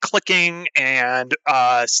of the clicking and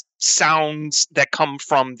sounds that come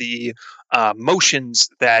from the motions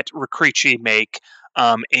that Rikrichi make,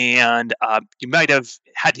 and you might have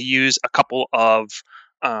had to use a couple of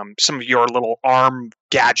some of your little arm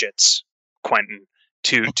gadgets, Quentin,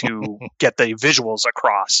 to get the visuals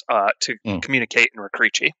across to communicate in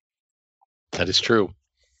Rikrichi. That is true.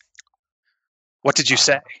 What did you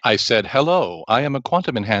say? I said, hello, I am a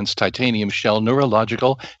quantum-enhanced titanium shell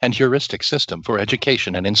neurological and heuristic system for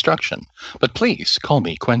education and instruction. But please call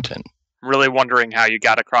me Quentin. Really wondering how you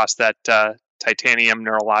got across that titanium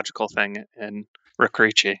neurological thing in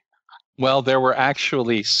Rikrichi. Well, there were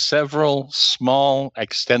actually several small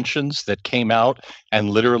extensions that came out and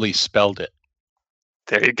literally spelled it.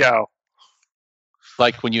 There you go.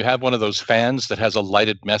 Like when you have one of those fans that has a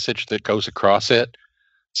lighted message that goes across it,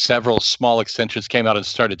 several small extensions came out and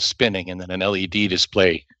started spinning, and then an LED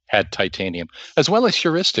display had titanium, as well as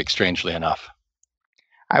heuristic, strangely enough.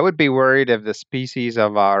 I would be worried if the species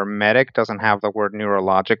of our medic doesn't have the word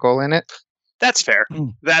neurological in it. That's fair.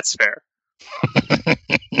 That's fair.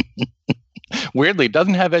 Weirdly, it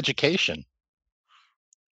doesn't have education.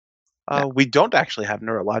 We don't actually have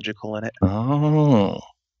neurological in it. Oh.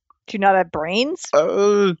 Do you not have brains?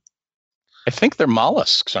 I think they're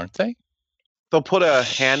mollusks, aren't they? They'll put a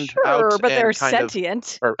hand out, but they're and kind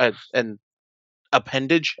sentient. or an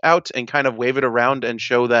appendage out, and kind of wave it around and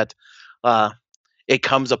show that it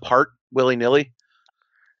comes apart willy nilly.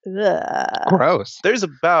 Gross. There's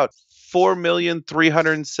about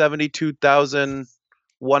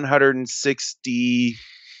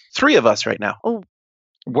 4,372,163 of us right now. Oh,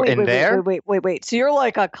 Wait. So you're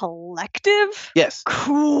like a collective? Yes.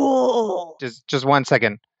 Cool. Just 1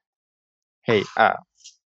 second. Hey,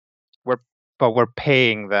 we're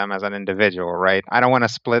paying them as an individual, right? I don't want to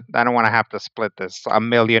have to split this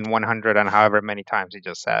 1,100,000 and however many times you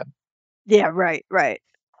just said. Yeah, right.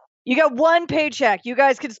 You got one paycheck. You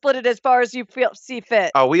guys can split it as far as you see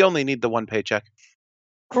fit. Oh, we only need the one paycheck.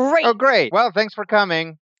 Great. Oh, great. Well, thanks for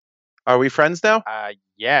coming. Are we friends now?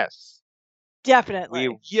 Yes.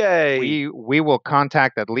 Definitely. Yay. We will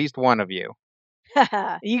contact at least one of you.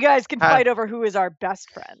 You guys can fight over who is our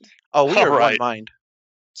best friend. Oh, we are All right. one mind.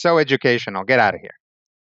 So educational. Get out of here.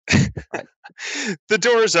 The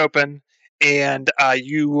door is open, and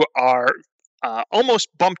you are almost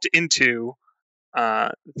bumped into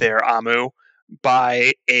there, Amu,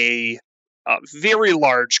 by a very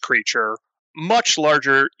large creature, much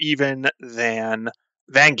larger even than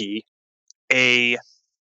Vangi, a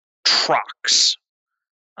Trox.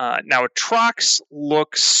 Now, a Trox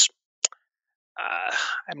looks.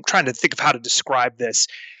 I'm trying to think of how to describe this.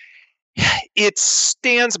 It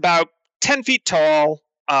stands about 10 feet tall.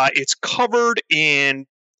 It's covered in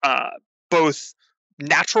both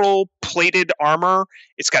natural plated armor.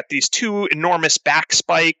 It's got these two enormous back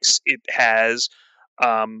spikes. It has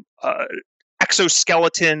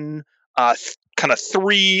exoskeleton, kind of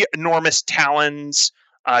three enormous talons.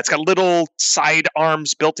 It's got little side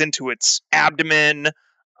arms built into its abdomen.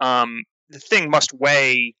 The thing must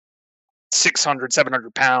weigh 600,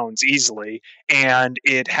 700 pounds easily, and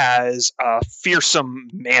it has fearsome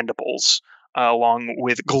mandibles along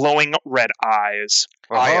with glowing red eyes.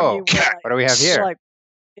 I am Oh, Kex. what do we have here? Like,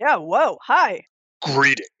 yeah, whoa, hi.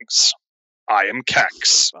 Greetings. I am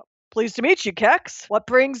Kex. Pleased to meet you, Kex. What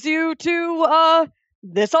brings you to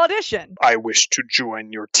this audition? I wish to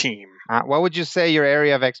join your team. What would you say your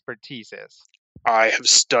area of expertise is? I have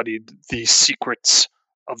studied the secrets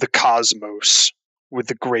of the cosmos with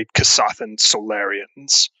the great Kasathan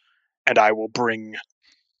Solarians, and I will bring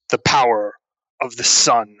the power of the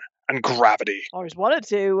sun and gravity. Always wanted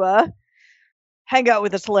to hang out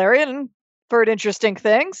with a Solarian and heard interesting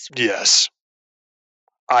things. Yes.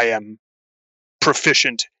 I am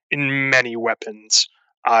proficient in many weapons.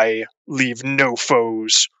 I leave no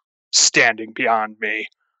foes standing beyond me.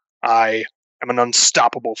 I am an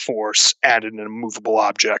unstoppable force and an immovable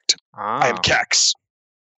object. I am Kex.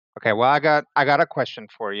 Okay, well, I got a question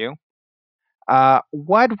for you.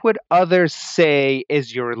 What would others say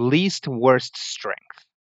is your least worst strength?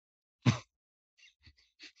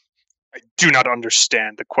 I do not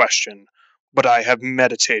understand the question, but I have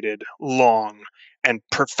meditated long and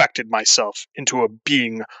perfected myself into a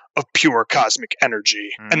being of pure cosmic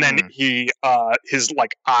energy. And then his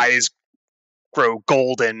eyes grow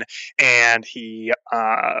golden, and he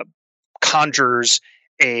conjures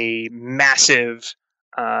a massive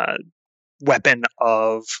weapon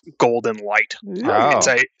of golden light. Oh.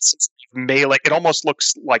 It's melee. It almost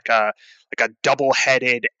looks like a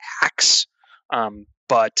double-headed axe,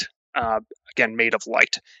 but again made of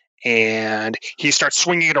light. And he starts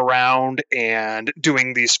swinging it around and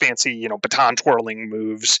doing these fancy, baton twirling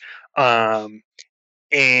moves. And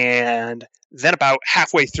then about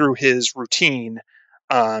halfway through his routine,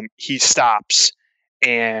 he stops,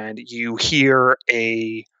 and you hear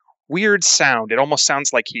a weird sound. It almost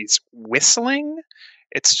sounds like he's whistling.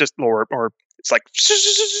 It's just or it's like,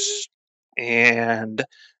 and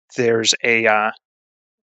there's a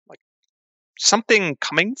something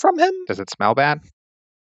coming from him. Does it smell bad?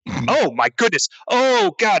 Oh my goodness!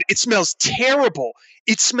 Oh God! It smells terrible.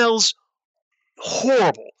 It smells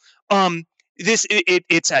horrible.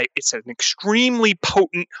 It's an extremely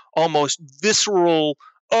potent, almost visceral.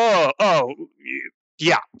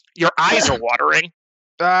 Yeah. Your eyes are watering.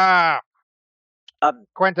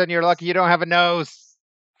 Quentin, you're lucky you don't have a nose.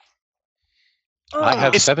 I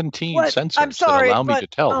have It's- 17 what? sensors I'm sorry, that allow me but, to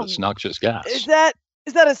tell this noxious gas. Is that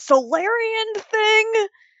a Solarian thing?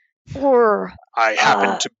 Or I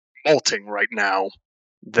happen to be molting right now.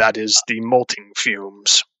 That is the molting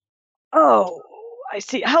fumes. oh, I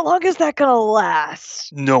see. How long is that gonna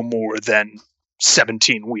last? No more than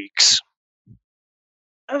 17 weeks.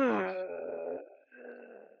 I'm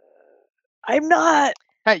not.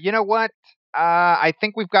 Hey, you know what? I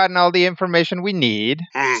think we've gotten all the information we need,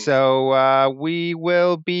 so we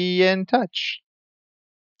will be in touch.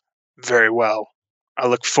 Very well. I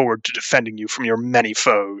look forward to defending you from your many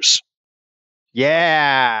foes.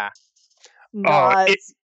 Yeah. Not.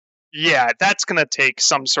 Yeah, that's going to take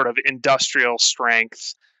some sort of industrial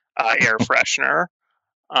strength air freshener.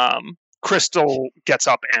 Crystal gets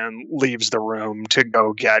up and leaves the room to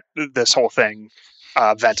go get this whole thing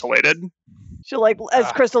ventilated. She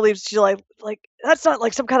as Crystal leaves, she like that's not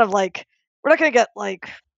like some kind of we're not gonna get I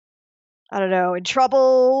don't know, in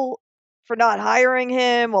trouble for not hiring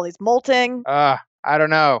him while he's molting. I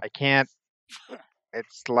don't know. I can't.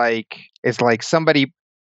 It's like somebody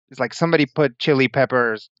put chili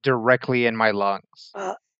peppers directly in my lungs.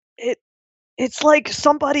 It's like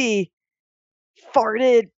somebody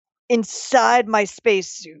farted inside my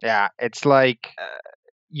spacesuit. Yeah, it's like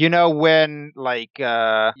when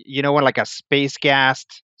a space gas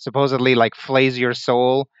supposedly flays your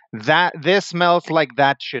soul. This smells like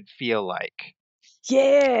that should feel like.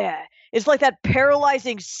 Yeah, It's like that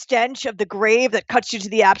paralyzing stench of the grave that cuts you to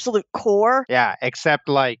the absolute core. Yeah, except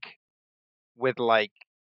like with like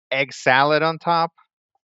egg salad on top.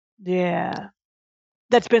 Yeah.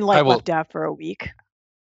 That's been like left out for a week.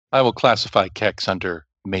 I will classify Kex under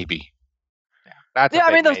maybe. Yeah, that's Yeah,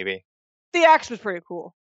 a big I mean, maybe. The axe was pretty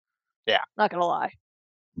cool. Yeah. Not gonna lie.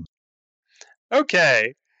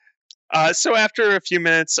 Okay. So after a few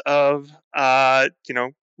minutes of,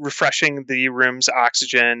 refreshing the room's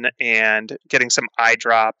oxygen and getting some eye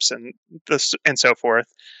drops and so forth,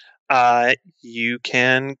 you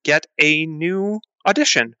can get a new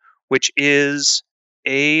audition, which is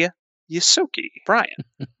a Yosoki. Brian.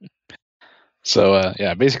 So,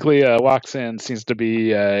 basically walks in, seems to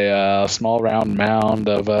be a small round mound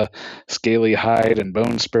of scaly hide and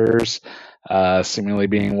bone spurs, seemingly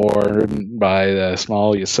being worn by a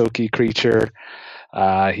small Yosoki creature.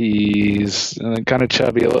 He's kind of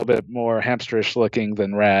chubby, a little bit more hamsterish looking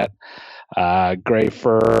than Rat. Gray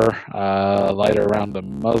fur, lighter around the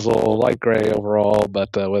muzzle, light gray overall, but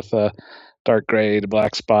with dark gray to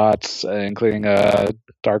black spots, including a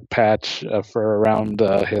dark patch of fur around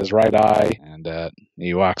his right eye. And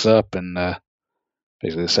he walks up and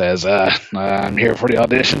basically says, I'm here for the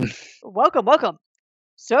audition. Welcome.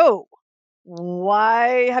 So,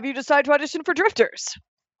 why have you decided to audition for Drifters?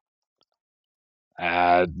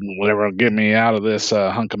 Whatever will get me out of this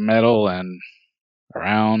hunk of metal and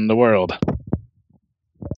around the world.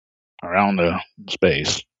 Around the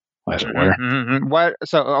space, as it were. Mm-hmm. What?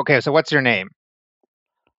 So what's your name?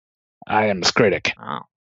 I am Skritic. Oh,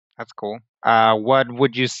 that's cool. What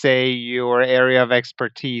would you say your area of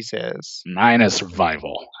expertise is? Mine is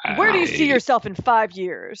survival. Where do you see yourself in 5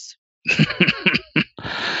 years?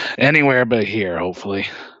 Anywhere but here, hopefully.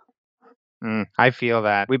 I feel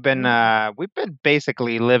that we've been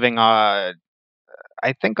basically living I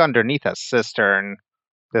think underneath a cistern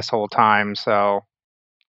this whole time, so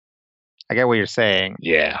I get what you're saying.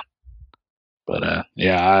 Yeah. But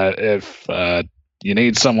if you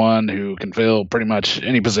need someone who can fill pretty much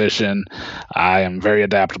any position, I am very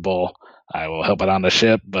adaptable. I will help out on the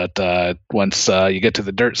ship, but once you get to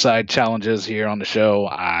the dirt side challenges here on the show,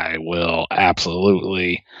 I will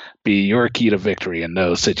absolutely be your key to victory in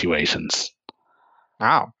those situations.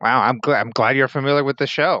 Oh, wow! I'm glad you're familiar with the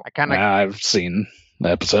show. I've seen the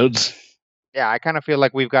episodes. Yeah, I kind of feel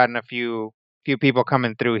like we've gotten a few people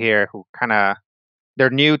coming through here who they're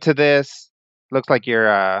new to this. Looks like you're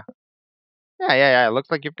yeah. It looks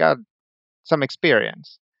like you've got some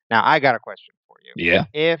experience. Now, I got a question for you. Yeah.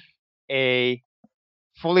 If a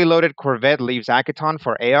fully loaded Corvette leaves Akiton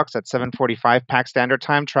for Aox at 7:45 Pac Standard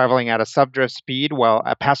Time, traveling at a subdrift speed, while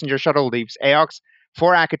a passenger shuttle leaves Aox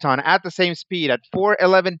for Akiton at the same speed at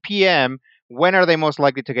 4:11 p.m., when are they most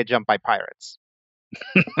likely to get jumped by pirates?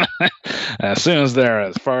 As soon as they're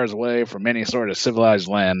as far as away from any sort of civilized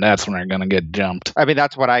land, that's when they're going to get jumped. I mean,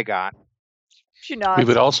 that's what I got. We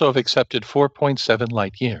would also have accepted 4.7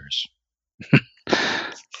 light years.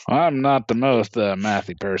 I'm not the most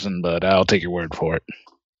mathy person, but I'll take your word for it.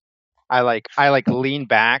 I lean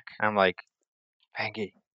back. I'm like,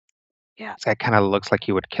 Pangy. Yeah. This guy kind of looks like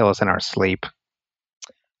he would kill us in our sleep.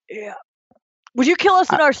 Yeah. Would you kill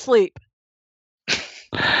us in our sleep?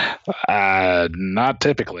 Not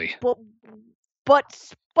typically. But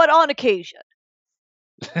on occasion.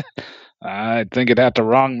 I think it'd have to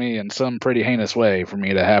wrong me in some pretty heinous way for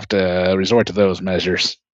me to have to resort to those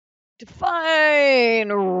measures. Define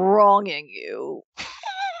wronging you.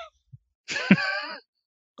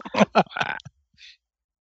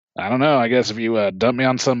 I don't know. I guess if you dump me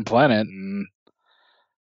on some planet and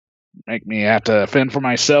make me have to fend for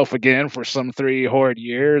myself again for some 3 horrid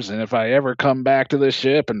years, and if I ever come back to this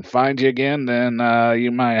ship and find you again, then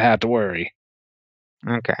you might have to worry.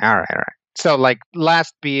 Okay, all right. So, like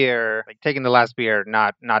last beer, like taking the last beer,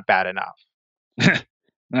 not bad enough.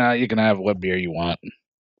 You can have what beer you want.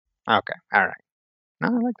 Okay, all right. No,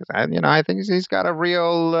 I like this. I think he's got a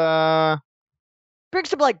real. Bring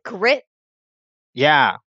some like grit.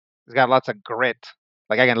 Yeah, he's got lots of grit.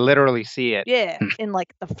 Like I can literally see it. Yeah, in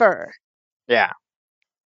like the fur. Yeah.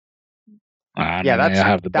 I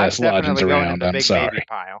have the best lodgings around. I'm sorry.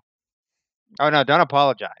 Pile. Oh no! Don't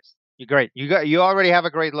apologize. You're great. You already have a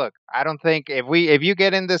great look. I don't think if you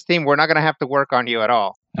get in this team, we're not going to have to work on you at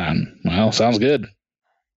all. Well, sounds good.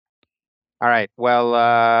 All right. Well,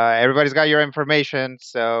 everybody's got your information,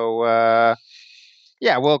 so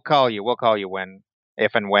yeah, we'll call you. We'll call you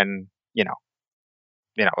if and when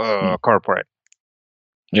corporate.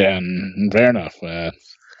 Yeah, and fair enough.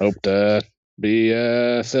 Hope to be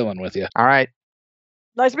sailing with you. All right.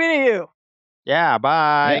 Nice meeting you. Yeah,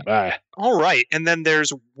 bye. Yeah, bye. All right. And then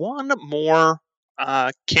there's one more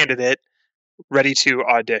candidate ready to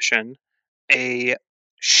audition, a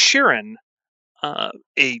Shirin,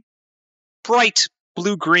 a bright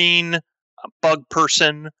blue-green bug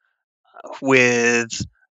person with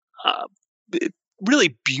uh,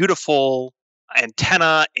 really beautiful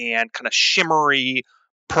antenna and kind of shimmery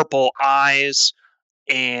purple eyes,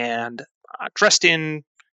 and dressed in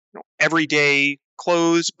everyday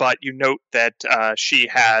clothes, but you note that she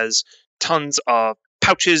has tons of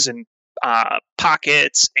pouches and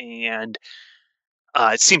pockets, and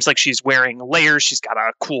it seems like she's wearing layers. She's got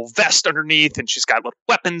a cool vest underneath, and she's got little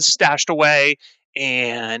weapons stashed away.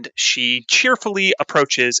 And she cheerfully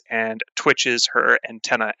approaches and twitches her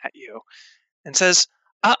antenna at you and says,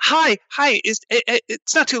 "Hi,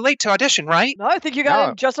 it's not too late to audition, right?" No, I think you got No.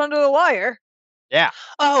 in just under the wire. Yeah.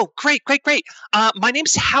 "Oh, great. My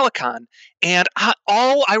name's Halicon, and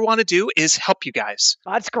all I want to do is help you guys."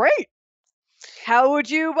 That's great. How would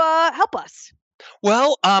you help us?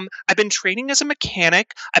 Well, I've been training as a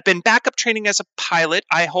mechanic. I've been backup training as a pilot.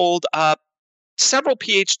 I hold several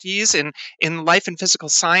PhDs in life and physical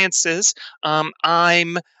sciences.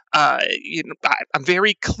 I'm I'm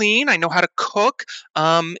very clean. I know how to cook,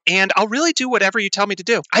 and I'll really do whatever you tell me to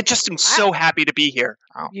do. I just am so happy to be here.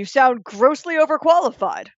 You sound grossly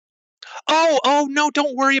overqualified. Oh no,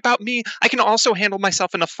 don't worry about me. I can also handle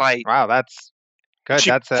myself in a fight. Wow, that's good. She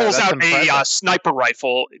That's pulls out impressive. a sniper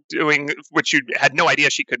rifle, doing which you had no idea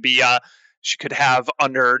she could be. She could have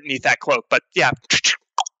underneath that cloak. But yeah,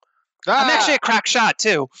 I'm actually a crack shot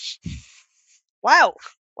too. Wow.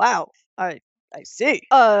 I see.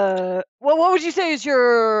 Well, what would you say is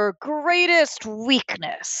your greatest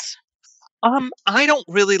weakness? I don't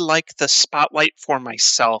really like the spotlight for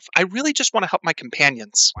myself. I really just want to help my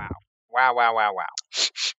companions. Wow.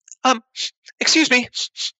 Excuse me.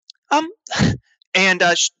 And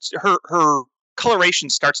her coloration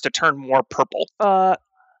starts to turn more purple.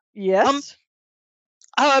 Yes.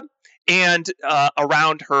 And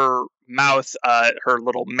around her mouth, her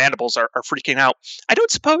little mandibles are freaking out. I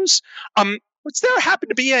don't suppose. Would there happen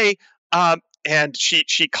to be a? And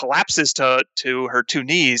she collapses to her two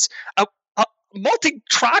knees.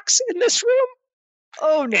 Multi-trox in this room?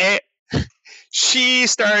 Oh no. And she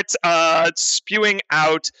starts spewing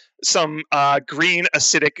out some green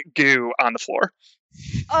acidic goo on the floor.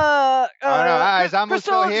 Oh no, is Amu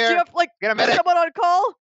Crystal, still here? do you have Get a medic. someone on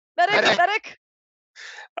call? Medic?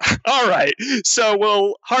 All right, so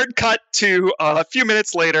we'll hard cut to a few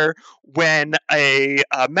minutes later when a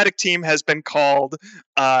medic team has been called,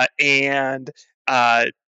 and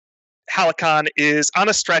Halicon is on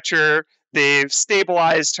a stretcher. They've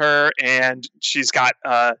stabilized her, and she's got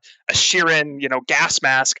a Shirin, gas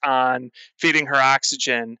mask on, feeding her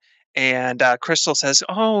oxygen. And Crystal says,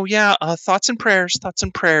 "Oh yeah, thoughts and prayers.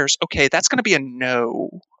 Okay, that's going to be a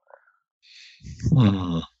no."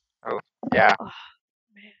 Yeah. Oh,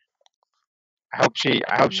 I hope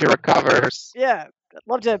she recovers. yeah. I'd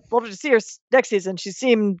love to see her next season. She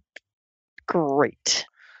seemed great.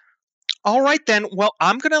 All right then. Well,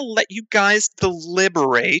 I'm going to let you guys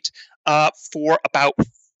deliberate for about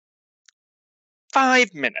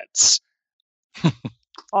 5 minutes.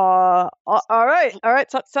 All right.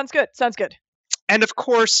 Sounds good. And of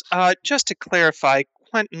course, just to clarify,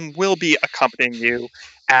 Quentin will be accompanying you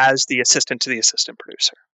as the assistant to the assistant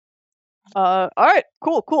producer. All right.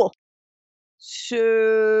 Cool.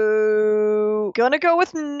 So, gonna go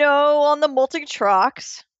with no on the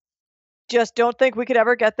multi-trox. Just don't think we could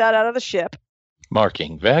ever get that out of the ship.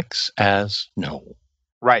 Marking Vex as no.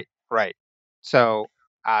 Right. So,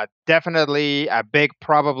 definitely a big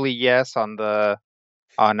probably yes on Skritic.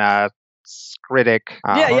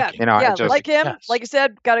 Yeah. just, Like him, yes. like you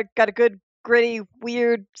said, got a good, gritty,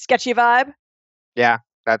 weird, sketchy vibe. yeah,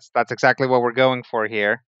 that's exactly what we're going for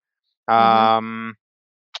here. Mhm.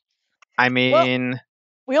 I mean,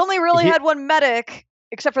 We only really He- had one medic,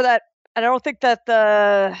 except for that, and I don't think that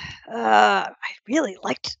the I really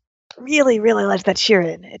liked that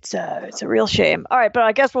Shirin. It's a real shame. All right, but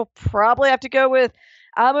I guess we'll probably have to go with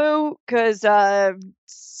Amu because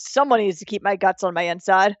someone needs to keep my guts on my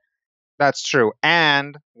inside. that's true.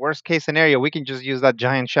 And worst case scenario, we can just use that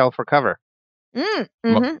giant shell for cover.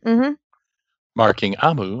 Marking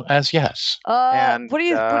Amu as yes. And, what do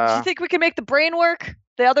you think we can make the brain work?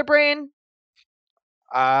 The other brain?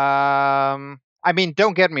 I mean,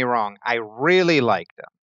 don't get me wrong. I really like them.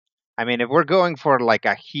 I mean, if we're going for like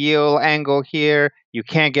a heel angle here, you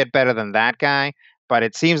can't get better than that guy. But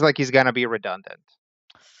it seems like he's gonna be redundant.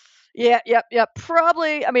 Yeah.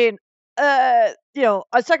 Probably. I mean, a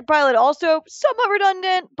second pilot also somewhat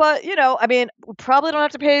redundant, but we probably don't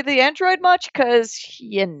have to pay the android much because.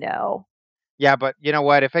 Yeah, but you know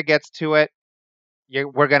what? If it gets to it,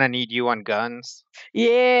 we're gonna need you on guns.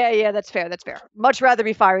 Yeah, that's fair. That's fair. Much rather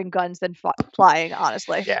be firing guns than flying,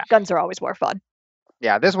 honestly. Yeah. Guns are always more fun.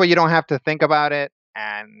 Yeah, this way you don't have to think about it,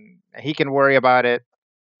 and he can worry about it.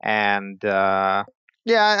 And yeah,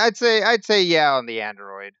 I'd say yeah on the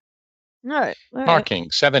android. All right. Marking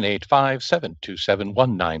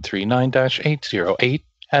 785-727-1939-808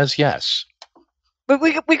 as yes. But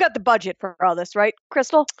we got the budget for all this, right,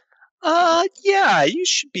 Crystal? Yeah, you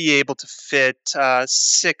should be able to fit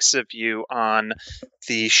 6 of you on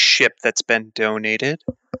the ship that's been donated.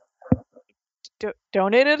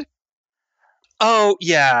 Donated? Oh,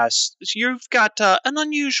 yes. You've got an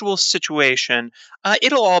unusual situation.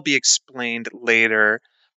 It'll all be explained later.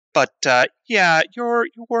 But yeah,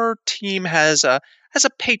 your team has a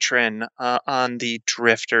patron on the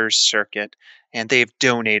Drifters circuit, and they've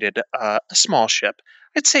donated a small ship.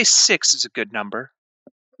 I'd say 6 is a good number.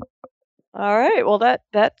 All right. Well,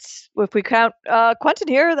 that's if we count Quentin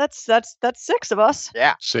here, that's 6 of us.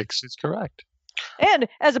 Yeah. 6 is correct. And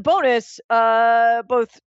as a bonus,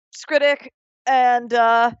 both Skritic and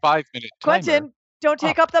 5-minute Quentin timer. don't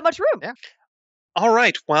take up that much room. Yeah. All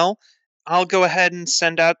right. Well, I'll go ahead and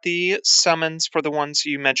send out the summons for the ones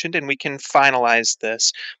you mentioned, and we can finalize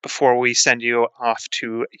this before we send you off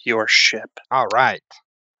to your ship. All right.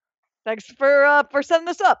 Thanks for setting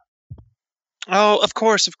this up. Oh, of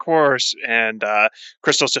course. And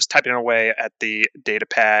Crystal's just typing away at the data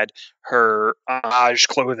pad. Her homage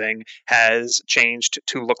clothing has changed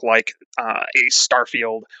to look like a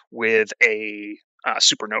starfield with a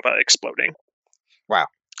supernova exploding. Wow.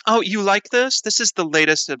 Oh, you like this? This is the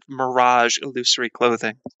latest of Mirage illusory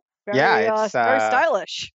clothing. Very, Yeah, it's very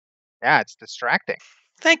stylish. Yeah, it's distracting.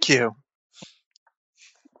 Thank you.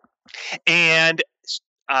 And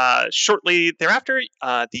shortly thereafter,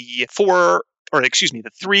 the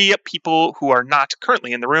 3 people who are not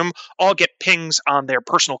currently in the room all get pings on their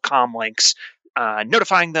personal comm links,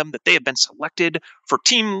 notifying them that they have been selected for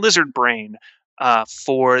Team Lizard Brain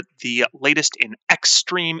for the latest in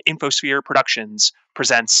Extreme Infosphere Productions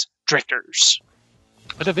presents Drifters.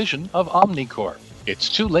 A division of Omnicorp. It's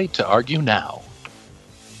too late to argue now.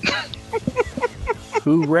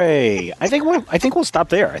 Hooray! I think we'll stop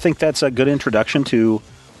there. I think that's a good introduction to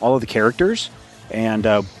all of the characters and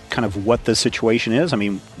kind of what the situation is. I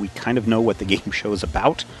mean, we kind of know what the game show is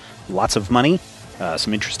about. Lots of money,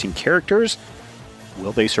 some interesting characters.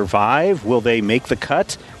 Will they survive? Will they make the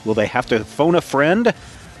cut? Will they have to phone a friend?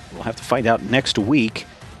 We'll have to find out next week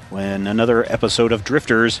when another episode of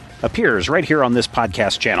Drifters appears right here on this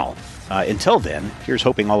podcast channel. Until then, here's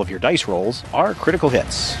hoping all of your dice rolls are critical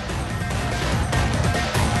hits.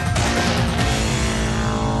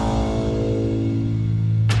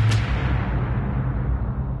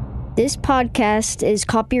 This podcast is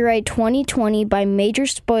copyright 2020 by Major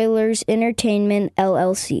Spoilers Entertainment,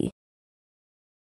 LLC.